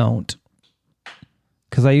usually don't,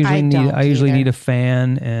 because I usually need a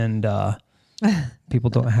fan, and people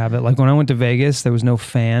don't have it. Like when I went to Vegas, there was no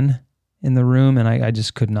fan in the room, and I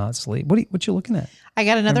just could not sleep. What you looking at? I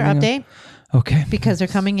got another update. Okay, because they're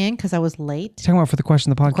coming in because I was late. Talking about for the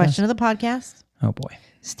question of the podcast. Question of the podcast. Oh boy.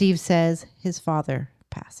 Steve says his father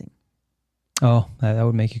passing. Oh, that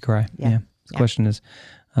would make you cry. Yeah. The question is,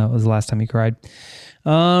 was the last time you cried?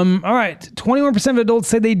 All right. 21% of adults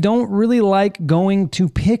say they don't really like going to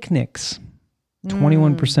picnics.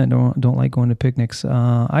 21% don't like going to picnics.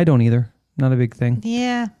 I don't either. Not a big thing.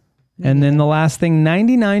 Yeah. And then the last thing,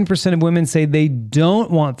 99% of women say they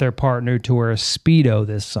don't want their partner to wear a Speedo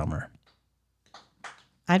this summer.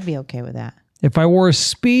 I'd be okay with that. If I wore a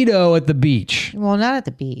Speedo at the beach. Well, not at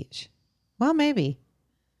the beach. Well, maybe.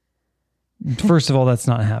 First of all, that's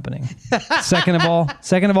not happening. Second of all,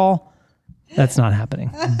 that's not happening.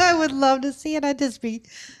 I would love to see it. I'd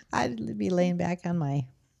be laying back on my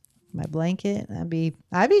blanket. I'd be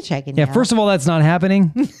checking. Yeah. First of all, that's not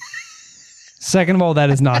happening. Second of all, that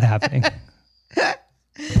is not happening. You're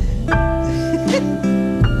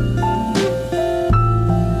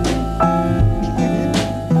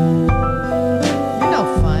no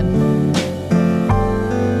fun.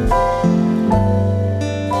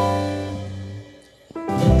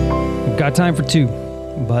 Got time for two,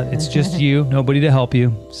 but it's just you, nobody to help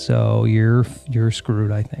you. So you're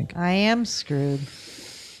screwed, I think. I am screwed.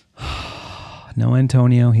 No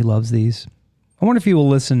Antonio, he loves these. I wonder if he will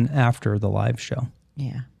listen after the live show.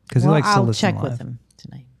 Yeah. Because he likes to listen live. I'll check with him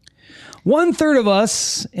tonight. 1/3 of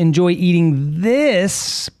us enjoy eating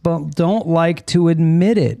this, but don't like to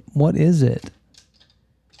admit it. What is it?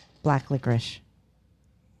 Black licorice.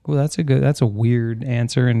 Well, that's a weird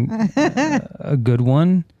answer and a good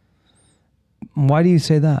one. Why do you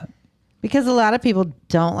say that? Because a lot of people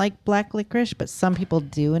don't like black licorice, but some people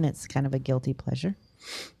do, and it's kind of a guilty pleasure.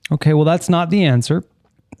 Okay, well, that's not the answer.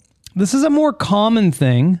 This is a more common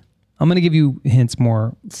thing. I'm going to give you hints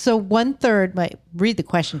more. So 1/3, read the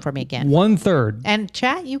question for me again. 1/3. And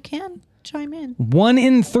chat, you can chime in. 1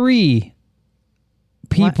 in 3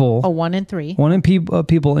 people. 1 in 3.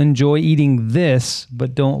 People enjoy eating this,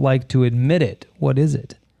 but don't like to admit it. What is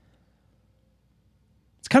it?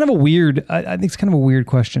 It's kind of a weird, I think it's kind of a weird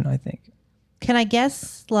question, I think. Can I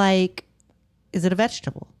guess, is it a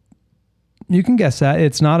vegetable? You can guess that.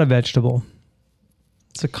 It's not a vegetable.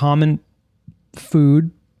 It's a common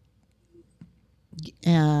food.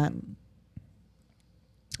 It's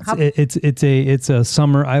a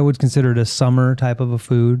summer. I would consider it a summer type of a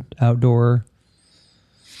food. Outdoor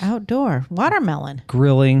Watermelon.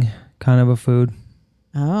 Grilling kind of a food.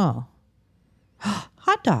 Oh.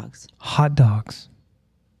 Hot dogs. Hot dogs.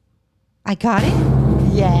 I got it?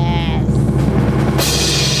 Yes.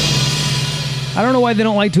 I don't know why they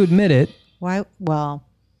don't like to admit it. Why? Well,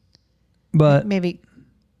 But maybe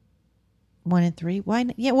 1 and 3. Why?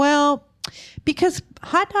 Yeah, well, because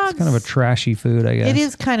hot dogs. It's kind of a trashy food, I guess. It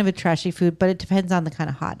is kind of a trashy food, but it depends on the kind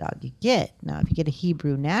of hot dog you get. Now, if you get a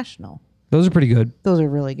Hebrew National, those are pretty good. those are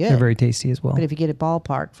really good. They're very tasty as well. But if you get a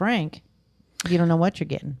Ballpark Frank, you don't know what you're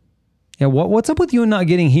getting. Yeah, what's up with you not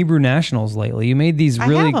getting Hebrew Nationals lately? You made these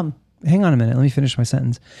really. I have them. Hang on a minute. Let me finish my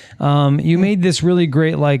sentence. You made this really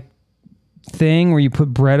great thing where you put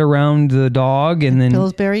bread around the dog and then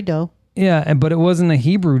Pillsbury dough. Yeah, but it wasn't a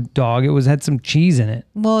Hebrew dog. It had some cheese in it.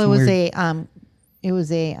 Well, Some it weird-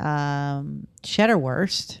 was a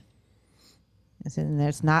Cheddarwurst. And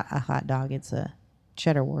it's not a hot dog. It's a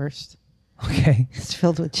Cheddarwurst. Okay. It's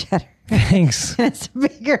filled with cheddar. Thanks. It's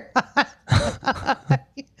bigger.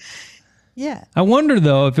 Yeah. I wonder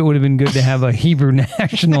though if it would have been good to have a Hebrew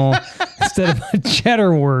National instead of a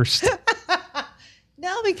Cheddarwurst.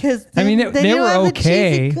 No, because I mean, they were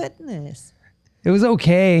okay. The goodness. It was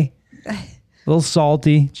okay. A little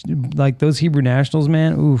salty, like those Hebrew Nationals,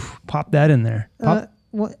 man. Oof, pop that in there.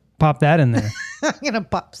 Pop that in there. I'm gonna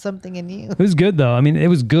pop something in you. It was good though. I mean, it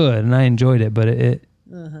was good, and I enjoyed it. But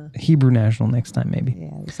Hebrew National next time, maybe.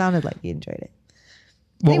 Yeah, it sounded like you enjoyed it.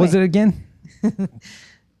 What was it again?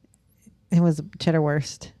 It was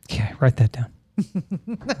Cheddarwurst. Okay, write that down.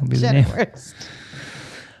 That'll be the name. Cheddarwurst.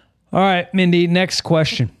 All right, Mindy. Next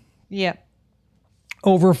question. Yep.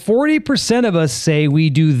 Over 40% of us say we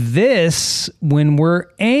do this when we're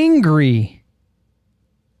angry.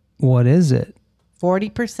 What is it?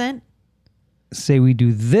 40% Say we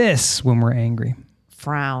do this when we're angry.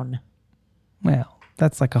 frown. Well,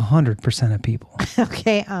 that's like 100% of people. This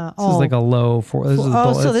Okay. is like a low for. This is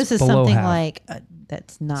so this is below something half. like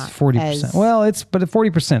that's not It's 40%. Well, but at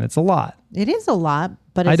 40%, it's a lot. It is a lot,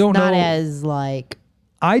 but it's I don't not know. as like.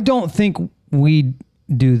 I don't think we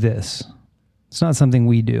do this. It's not something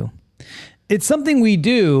we do. It's something we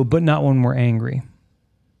do, but not when we're angry.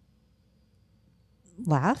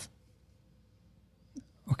 Laugh?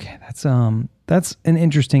 Okay, that's an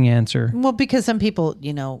interesting answer. Well, because some people,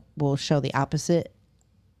 will show the opposite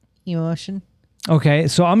emotion. Okay,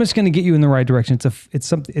 so I'm just going to get you in the right direction. It's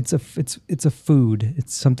a food.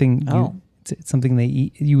 It's something. It's something they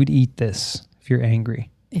eat. You would eat this if you're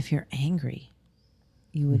angry. If you're angry,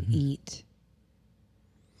 you would eat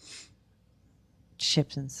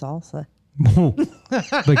chips and salsa.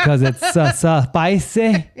 Because it's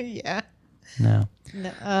spicy. Yeah. No.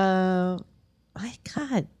 My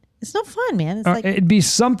God, it's no fun, man. It's like It'd be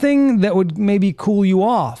something that would maybe cool you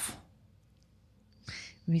off.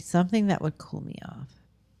 it'd be something that would cool me off.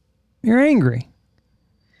 You're angry.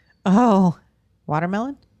 Oh,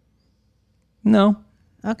 watermelon. No.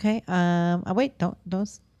 Okay. Wait. Don't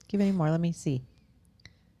give any more. Let me see.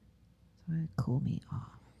 What would cool me off?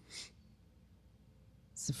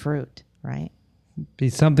 It's a fruit, right? Be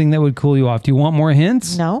something that would cool you off. Do you want more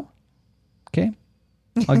hints? No. Okay.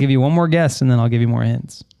 I'll give you one more guess and then I'll give you more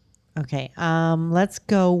hints. Okay. Let's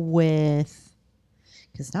go with,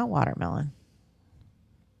 because it's not watermelon.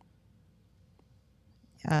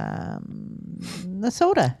 The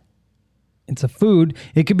soda. It's a food.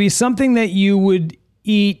 It could be something that you would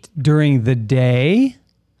eat during the day,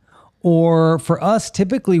 or for us,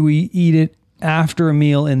 typically we eat it after a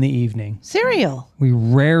meal in the evening. Cereal. We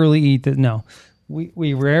rarely eat that. No,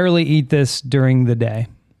 we rarely eat this during the day,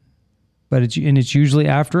 but it's usually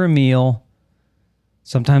after a meal.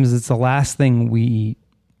 Sometimes it's the last thing we eat.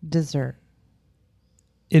 Dessert.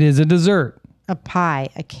 It is a dessert. A pie,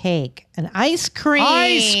 a cake, an ice cream.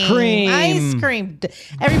 Ice cream. Ice cream.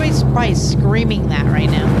 Everybody's probably screaming that right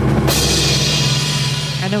now.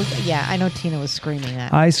 I know Tina was screaming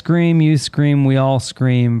that. I scream, you scream, we all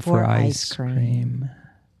scream for ice ice cream.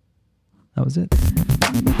 That was it.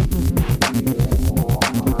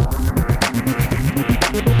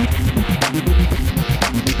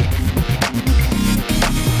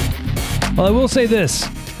 Well, I will say this.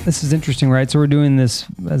 This is interesting, right? So we're doing this,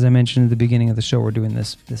 as I mentioned at the beginning of the show, we're doing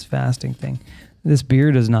this fasting thing. This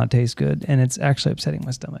beer does not taste good, and it's actually upsetting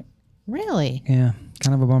my stomach. Really? Yeah,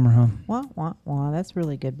 kind of a bummer, huh? Wow, that's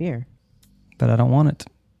really good beer. But I don't want it.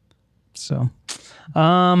 So,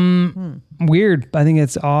 weird. I think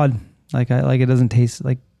it's odd. Like it doesn't taste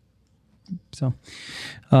like. So,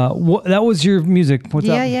 that was your music. What's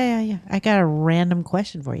up? Yeah. I got a random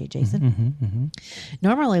question for you, Jason.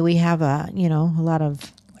 Normally we have a lot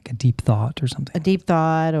of like a deep thought or something. a deep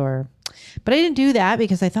thought but I didn't do that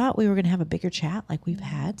because I thought we were going to have a bigger chat like we've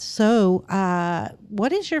had. So,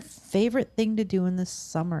 what is your favorite thing to do in the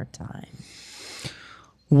summertime?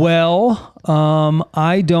 Well,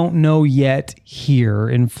 I don't know yet here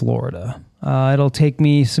in Florida. It'll take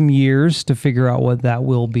me some years to figure out what that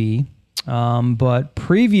will be. But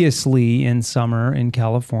previously in summer in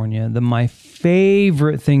California, my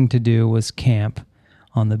favorite thing to do was camp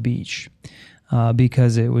on the beach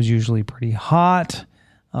because it was usually pretty hot.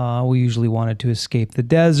 We usually wanted to escape the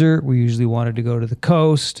desert. We usually wanted to go to the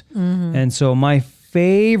coast. And so my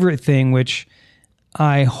favorite thing, which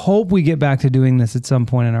I hope we get back to doing this at some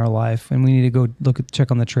point in our life, and we need to go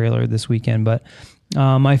check on the trailer this weekend, but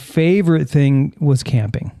my favorite thing was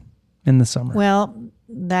camping in the summer. Well,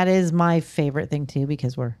 that is my favorite thing too,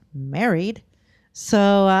 because we're married. So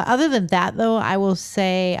other than that, though, I will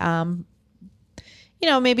say,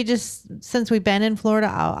 maybe just since we've been in Florida,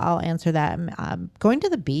 I'll answer that. Going to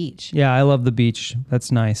the beach. Yeah, I love the beach. That's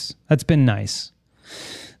nice. That's been nice.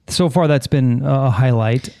 So far, that's been a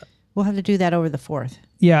highlight. We'll have to do that over the 4th.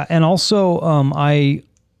 Yeah, and also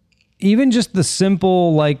even just the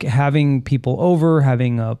simple, like having people over,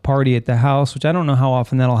 having a party at the house, which I don't know how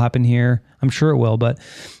often that'll happen here. I'm sure it will, but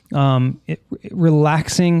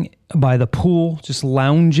relaxing by the pool, just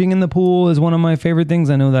lounging in the pool is one of my favorite things.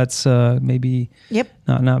 I know that's maybe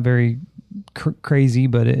not very crazy,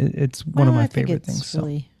 but it's one of my favorite things. It's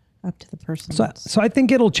really up to the person. So I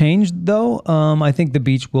think it'll change, though. I think the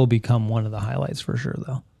beach will become one of the highlights for sure,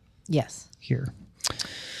 though. Yes. Here.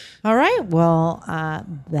 All right. Well,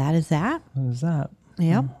 that is that. What is that?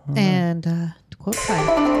 Yep. And quote time.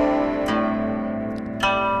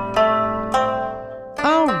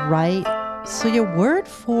 All right. So your word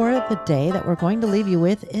for the day that we're going to leave you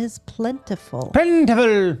with is plentiful.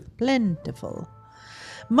 Plentiful. Plentiful.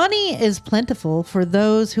 Money is plentiful for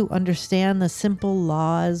those who understand the simple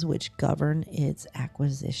laws which govern its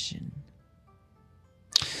acquisition.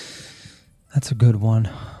 That's a good one.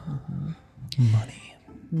 Money.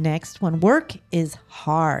 Next one. Work is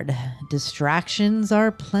hard. Distractions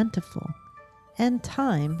are plentiful. And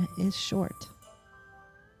time is short.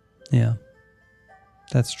 Yeah.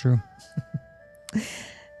 That's true.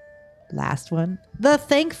 Last one. The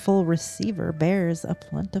thankful receiver bears a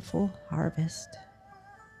plentiful harvest.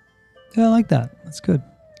 Yeah, I like that. That's good.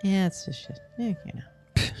 Yeah, it's just,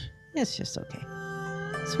 it's just okay.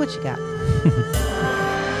 That's what you got.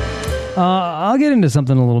 I'll get into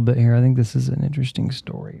something a little bit here. I think this is an interesting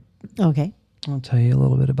story. Okay. I'll tell you a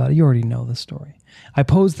little bit about it. You already know the story. I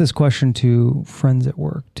posed this question to friends at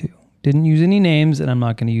work, too. Didn't use any names, and I'm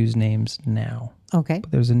not going to use names now. Okay.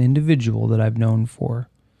 But there's an individual that I've known for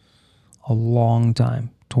a long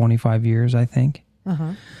time, 25 years, I think.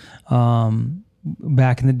 Back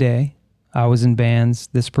in the day, I was in bands.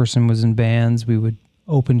 This person was in bands. We would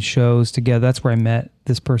open shows together. That's where I met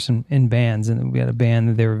this person in bands. And we had a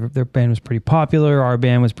band. Their band was pretty popular. Our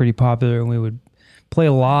band was pretty popular. And we would play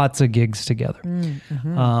lots of gigs together.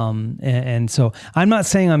 And so I'm not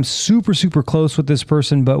saying I'm super, super close with this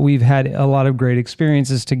person, but we've had a lot of great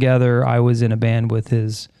experiences together. I was in a band with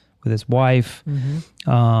his wife.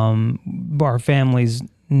 Our families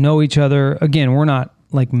know each other. Again, we're not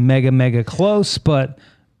like mega close, but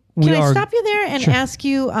Can I stop you there and ask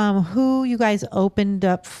you who you guys opened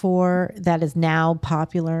up for that is now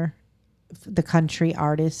popular, the country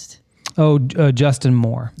artist? Oh, Justin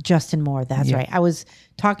Moore. Justin Moore, that's right. I was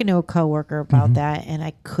talking to a coworker about that, and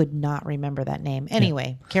I could not remember that name.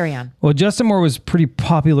 Anyway, carry on. Well, Justin Moore was pretty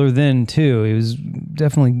popular then, too. He was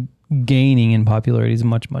definitely gaining in popularity. He's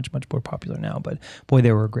much more popular now, but boy,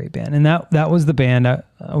 they were a great band. And that was the band I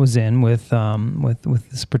was in with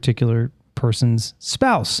this particular person's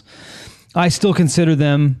spouse. I still consider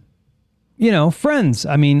them, friends.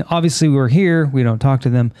 I mean, obviously we're here. We don't talk to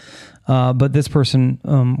them. But this person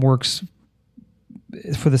works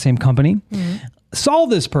for the same company. Saw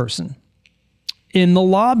this person in the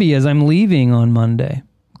lobby as I'm leaving on Monday.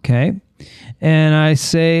 Okay. And I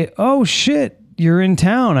say, oh shit, you're in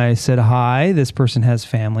town. I said, hi, this person has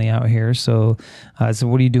family out here. So I said,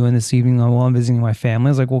 what are you doing this evening? Oh, well, I'm visiting my family.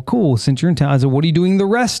 I was like, well, cool. Since you're in town, I said, what are you doing the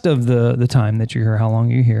rest of the time that you're here? How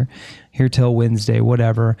long are you here? Here till Wednesday,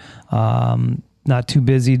 whatever. Not too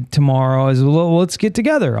busy tomorrow. I said, well, let's get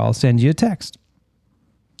together. I'll send you a text.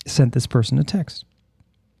 Sent this person a text.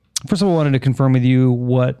 First of all, I wanted to confirm with you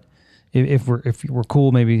what, if we're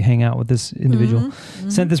cool, maybe hang out with this individual.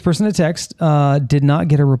 Sent this person a text. Did not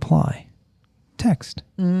get a reply. Text.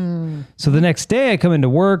 So the next day I come into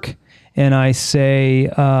work and I say,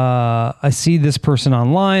 I see this person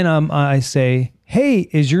online. I say, hey,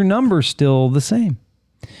 is your number still the same?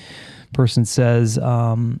 Person says,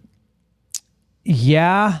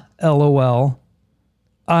 yeah, LOL.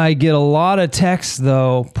 I get a lot of texts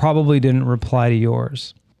though, probably didn't reply to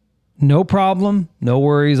yours. No problem. No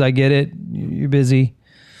worries. I get it. You're busy.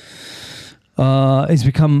 He's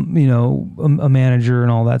become, a manager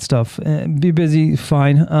and all that stuff. Be busy,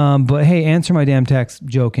 fine. But hey, answer my damn text.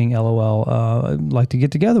 Joking, LOL. I'd like to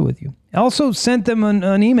get together with you. I also sent them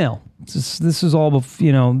an email. This is all,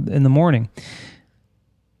 in the morning.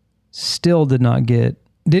 Still didn't get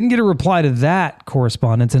a reply to that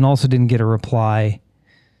correspondence, and also didn't get a reply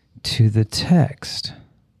to the text.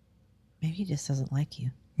 Maybe he just doesn't like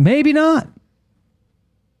you. Maybe not.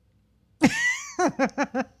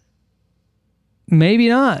 Maybe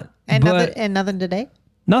not. And nothing today?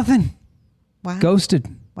 Nothing. Wow. Ghosted.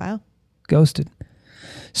 Wow. Ghosted.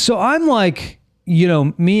 So I'm like,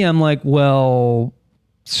 I'm like, well,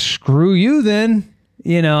 screw you then.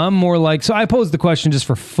 I'm more like, so I posed the question just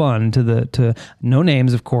for fun to no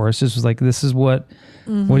names, of course. This was like, this is what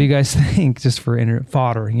do you guys think? Just for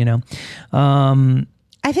fodder,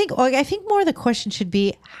 I think more the question should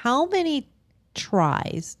be, how many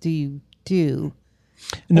tries do you do?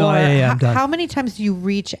 No, I'm done. How many times do you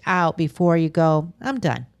reach out before you go, I'm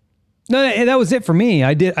done? No, that was it for me.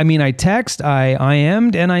 I did. I mean, I text, I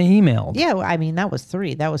IM'd, and I emailed. Yeah, I mean, that was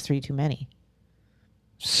 3. That was 3 too many.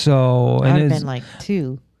 So I've been like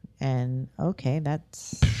 2, and okay,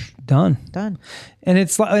 that's done. And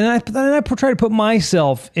it's like, and I try to put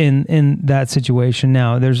myself in that situation.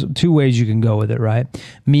 Now, there's 2 ways you can go with it, right?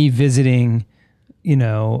 Me visiting,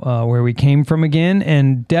 where we came from again,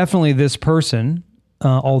 and definitely this person.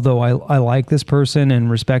 Although I like this person and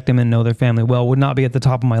respect them and know their family well, would not be at the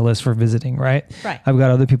top of my list for visiting, right? Right. I've got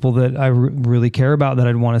other people that I really care about that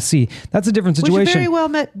I'd want to see. That's a different situation. Which very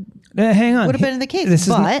well hang on. would have been the case.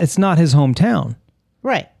 It's not his hometown.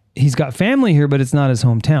 Right. He's got family here, but it's not his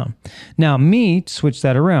hometown. Now, me, switch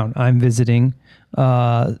that around. I'm visiting.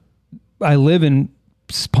 I live in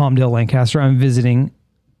Palmdale, Lancaster. I'm visiting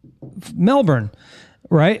Melbourne.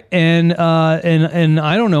 Right. And I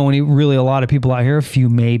don't know a lot of people out here, a few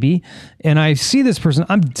maybe. And I see this person,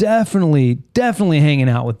 I'm definitely hanging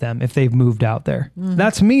out with them if they've moved out there. Mm-hmm.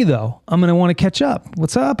 That's me though. I'm going to want to catch up.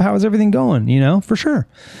 What's up? How is everything going? For sure.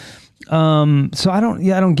 So I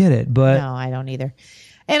don't get it, but no, I don't either.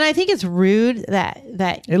 And I think it's rude that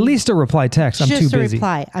at least a reply text. I'm too busy. Just a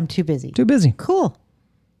reply. I'm too busy. Too busy. Cool.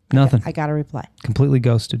 Nothing. I got a reply. Completely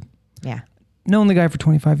ghosted. Yeah. Known the guy for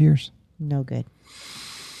 25 years. No good.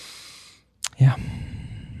 Yeah.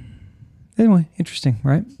 Anyway, interesting,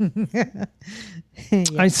 right? Yeah.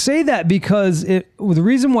 I say that because the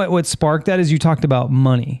reason what sparked that is you talked about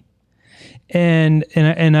money, and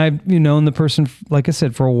I've known the person, like I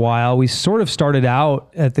said, for a while. We sort of started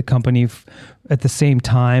out at the company at the same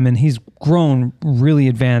time, and he's grown really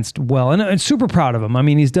advanced well, and I'm super proud of him. I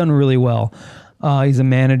mean, he's done really well. He's a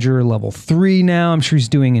manager, level 3 now. I'm sure he's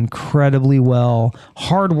doing incredibly well.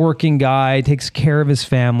 Hardworking guy, takes care of his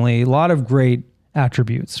family. A lot of great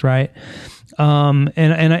attributes, right?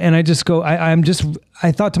 And I just go, I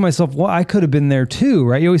thought to myself, well, I could have been there too,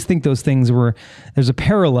 right? You always think those things there's a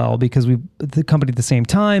parallel because we the company at the same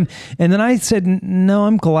time. And then I said, no,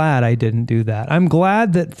 I'm glad I didn't do that. I'm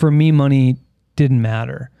glad that for me, money didn't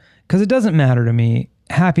matter, because it doesn't matter to me.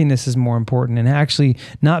 Happiness is more important, and actually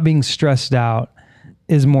not being stressed out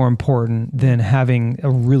is more important than having a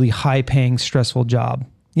really high paying, stressful job.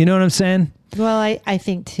 You know what I'm saying? Well, I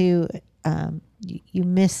think too, you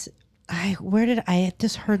miss, I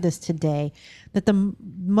just heard this today, that it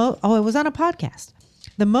was on a podcast.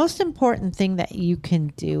 The most important thing that you can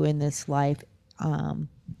do in this life,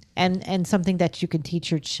 and something that you can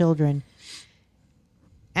teach your children,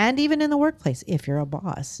 and even in the workplace, if you're a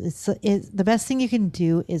boss, it's the best thing you can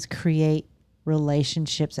do is create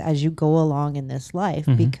relationships as you go along in this life,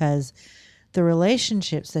 because the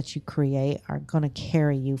relationships that you create are going to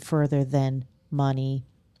carry you further than money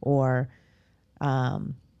or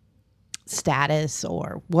status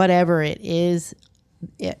or whatever it is,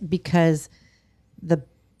 because the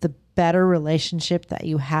better relationship that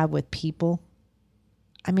you have with people,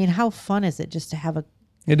 I mean, how fun is it just to have a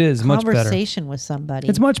conversation with somebody?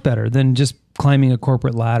 It's much better than just climbing a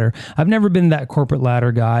corporate ladder. I've never been that corporate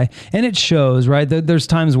ladder guy, and it shows, right? There's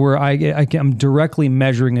times where I'm directly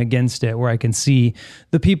measuring against it, where I can see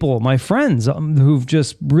the people, my friends, who've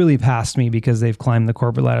just really passed me because they've climbed the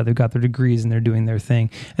corporate ladder. They've got their degrees and they're doing their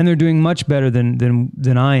thing, and they're doing much better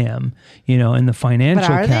than I am, in the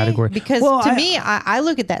financial category. Because to me, I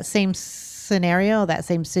look at that same scenario, that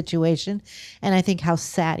same situation, and I think how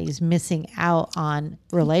sad he's missing out on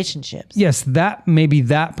relationships. Yes, that may be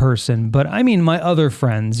that person, but I mean my other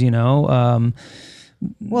friends, well,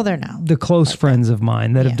 they're now the close friends of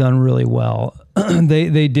mine that have done really well.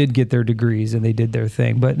 they did get their degrees and they did their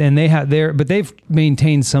thing, but they've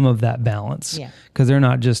maintained some of that balance, because they're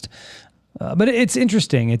not just But it's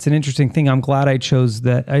interesting. It's an interesting thing. I'm glad I chose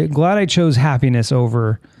that. I'm glad I chose happiness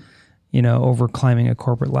over climbing a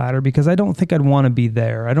corporate ladder, because I don't think I'd want to be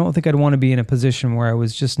there. I don't think I'd want to be in a position where I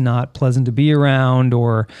was just not pleasant to be around,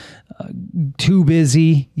 or too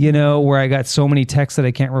busy, where I got so many texts that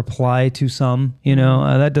I can't reply to some,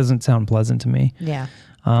 that doesn't sound pleasant to me. Yeah.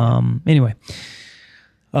 Anyway.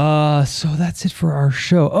 So that's it for our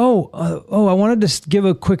show. I wanted to give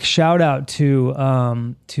a quick shout out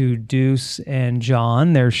to Deuce and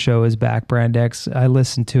John. Their show is back, Brand X. I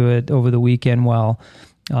listened to it over the weekend while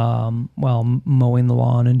mowing the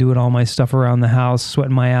lawn and doing all my stuff around the house,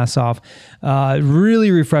 sweating my ass off.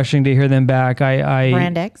 Really refreshing to hear them back.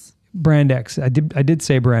 Brand X? Brand X. I did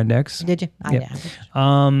say Brand X. Did you? Yeah.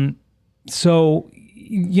 So,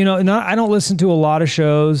 I don't listen to a lot of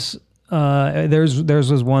shows.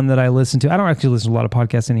 There's was one that I listened to. I don't actually listen to a lot of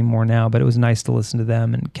podcasts anymore now, but it was nice to listen to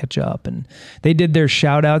them and catch up. And they did their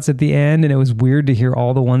shout outs at the end, and it was weird to hear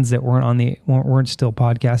all the ones that weren't still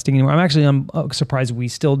podcasting anymore. I'm surprised we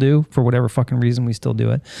still do, for whatever fucking reason we still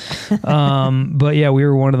do it. But yeah, we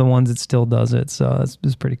were one of the ones that still does it. So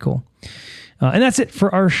it's pretty cool. And that's it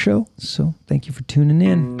for our show. So thank you for tuning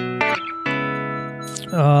in.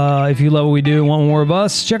 If you love what we do and want more of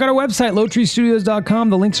us, check out our website, lowtreestudios.com.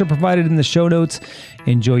 The links are provided in the show notes.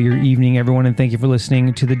 Enjoy your evening, everyone, and thank you for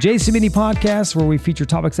listening to the Jason Mini Podcast, where we feature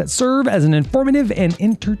topics that serve as an informative and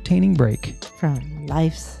entertaining break from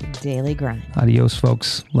life's daily grind. Adios,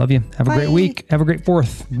 folks. Love you. Have a great week. Have a great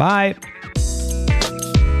 4th. Bye.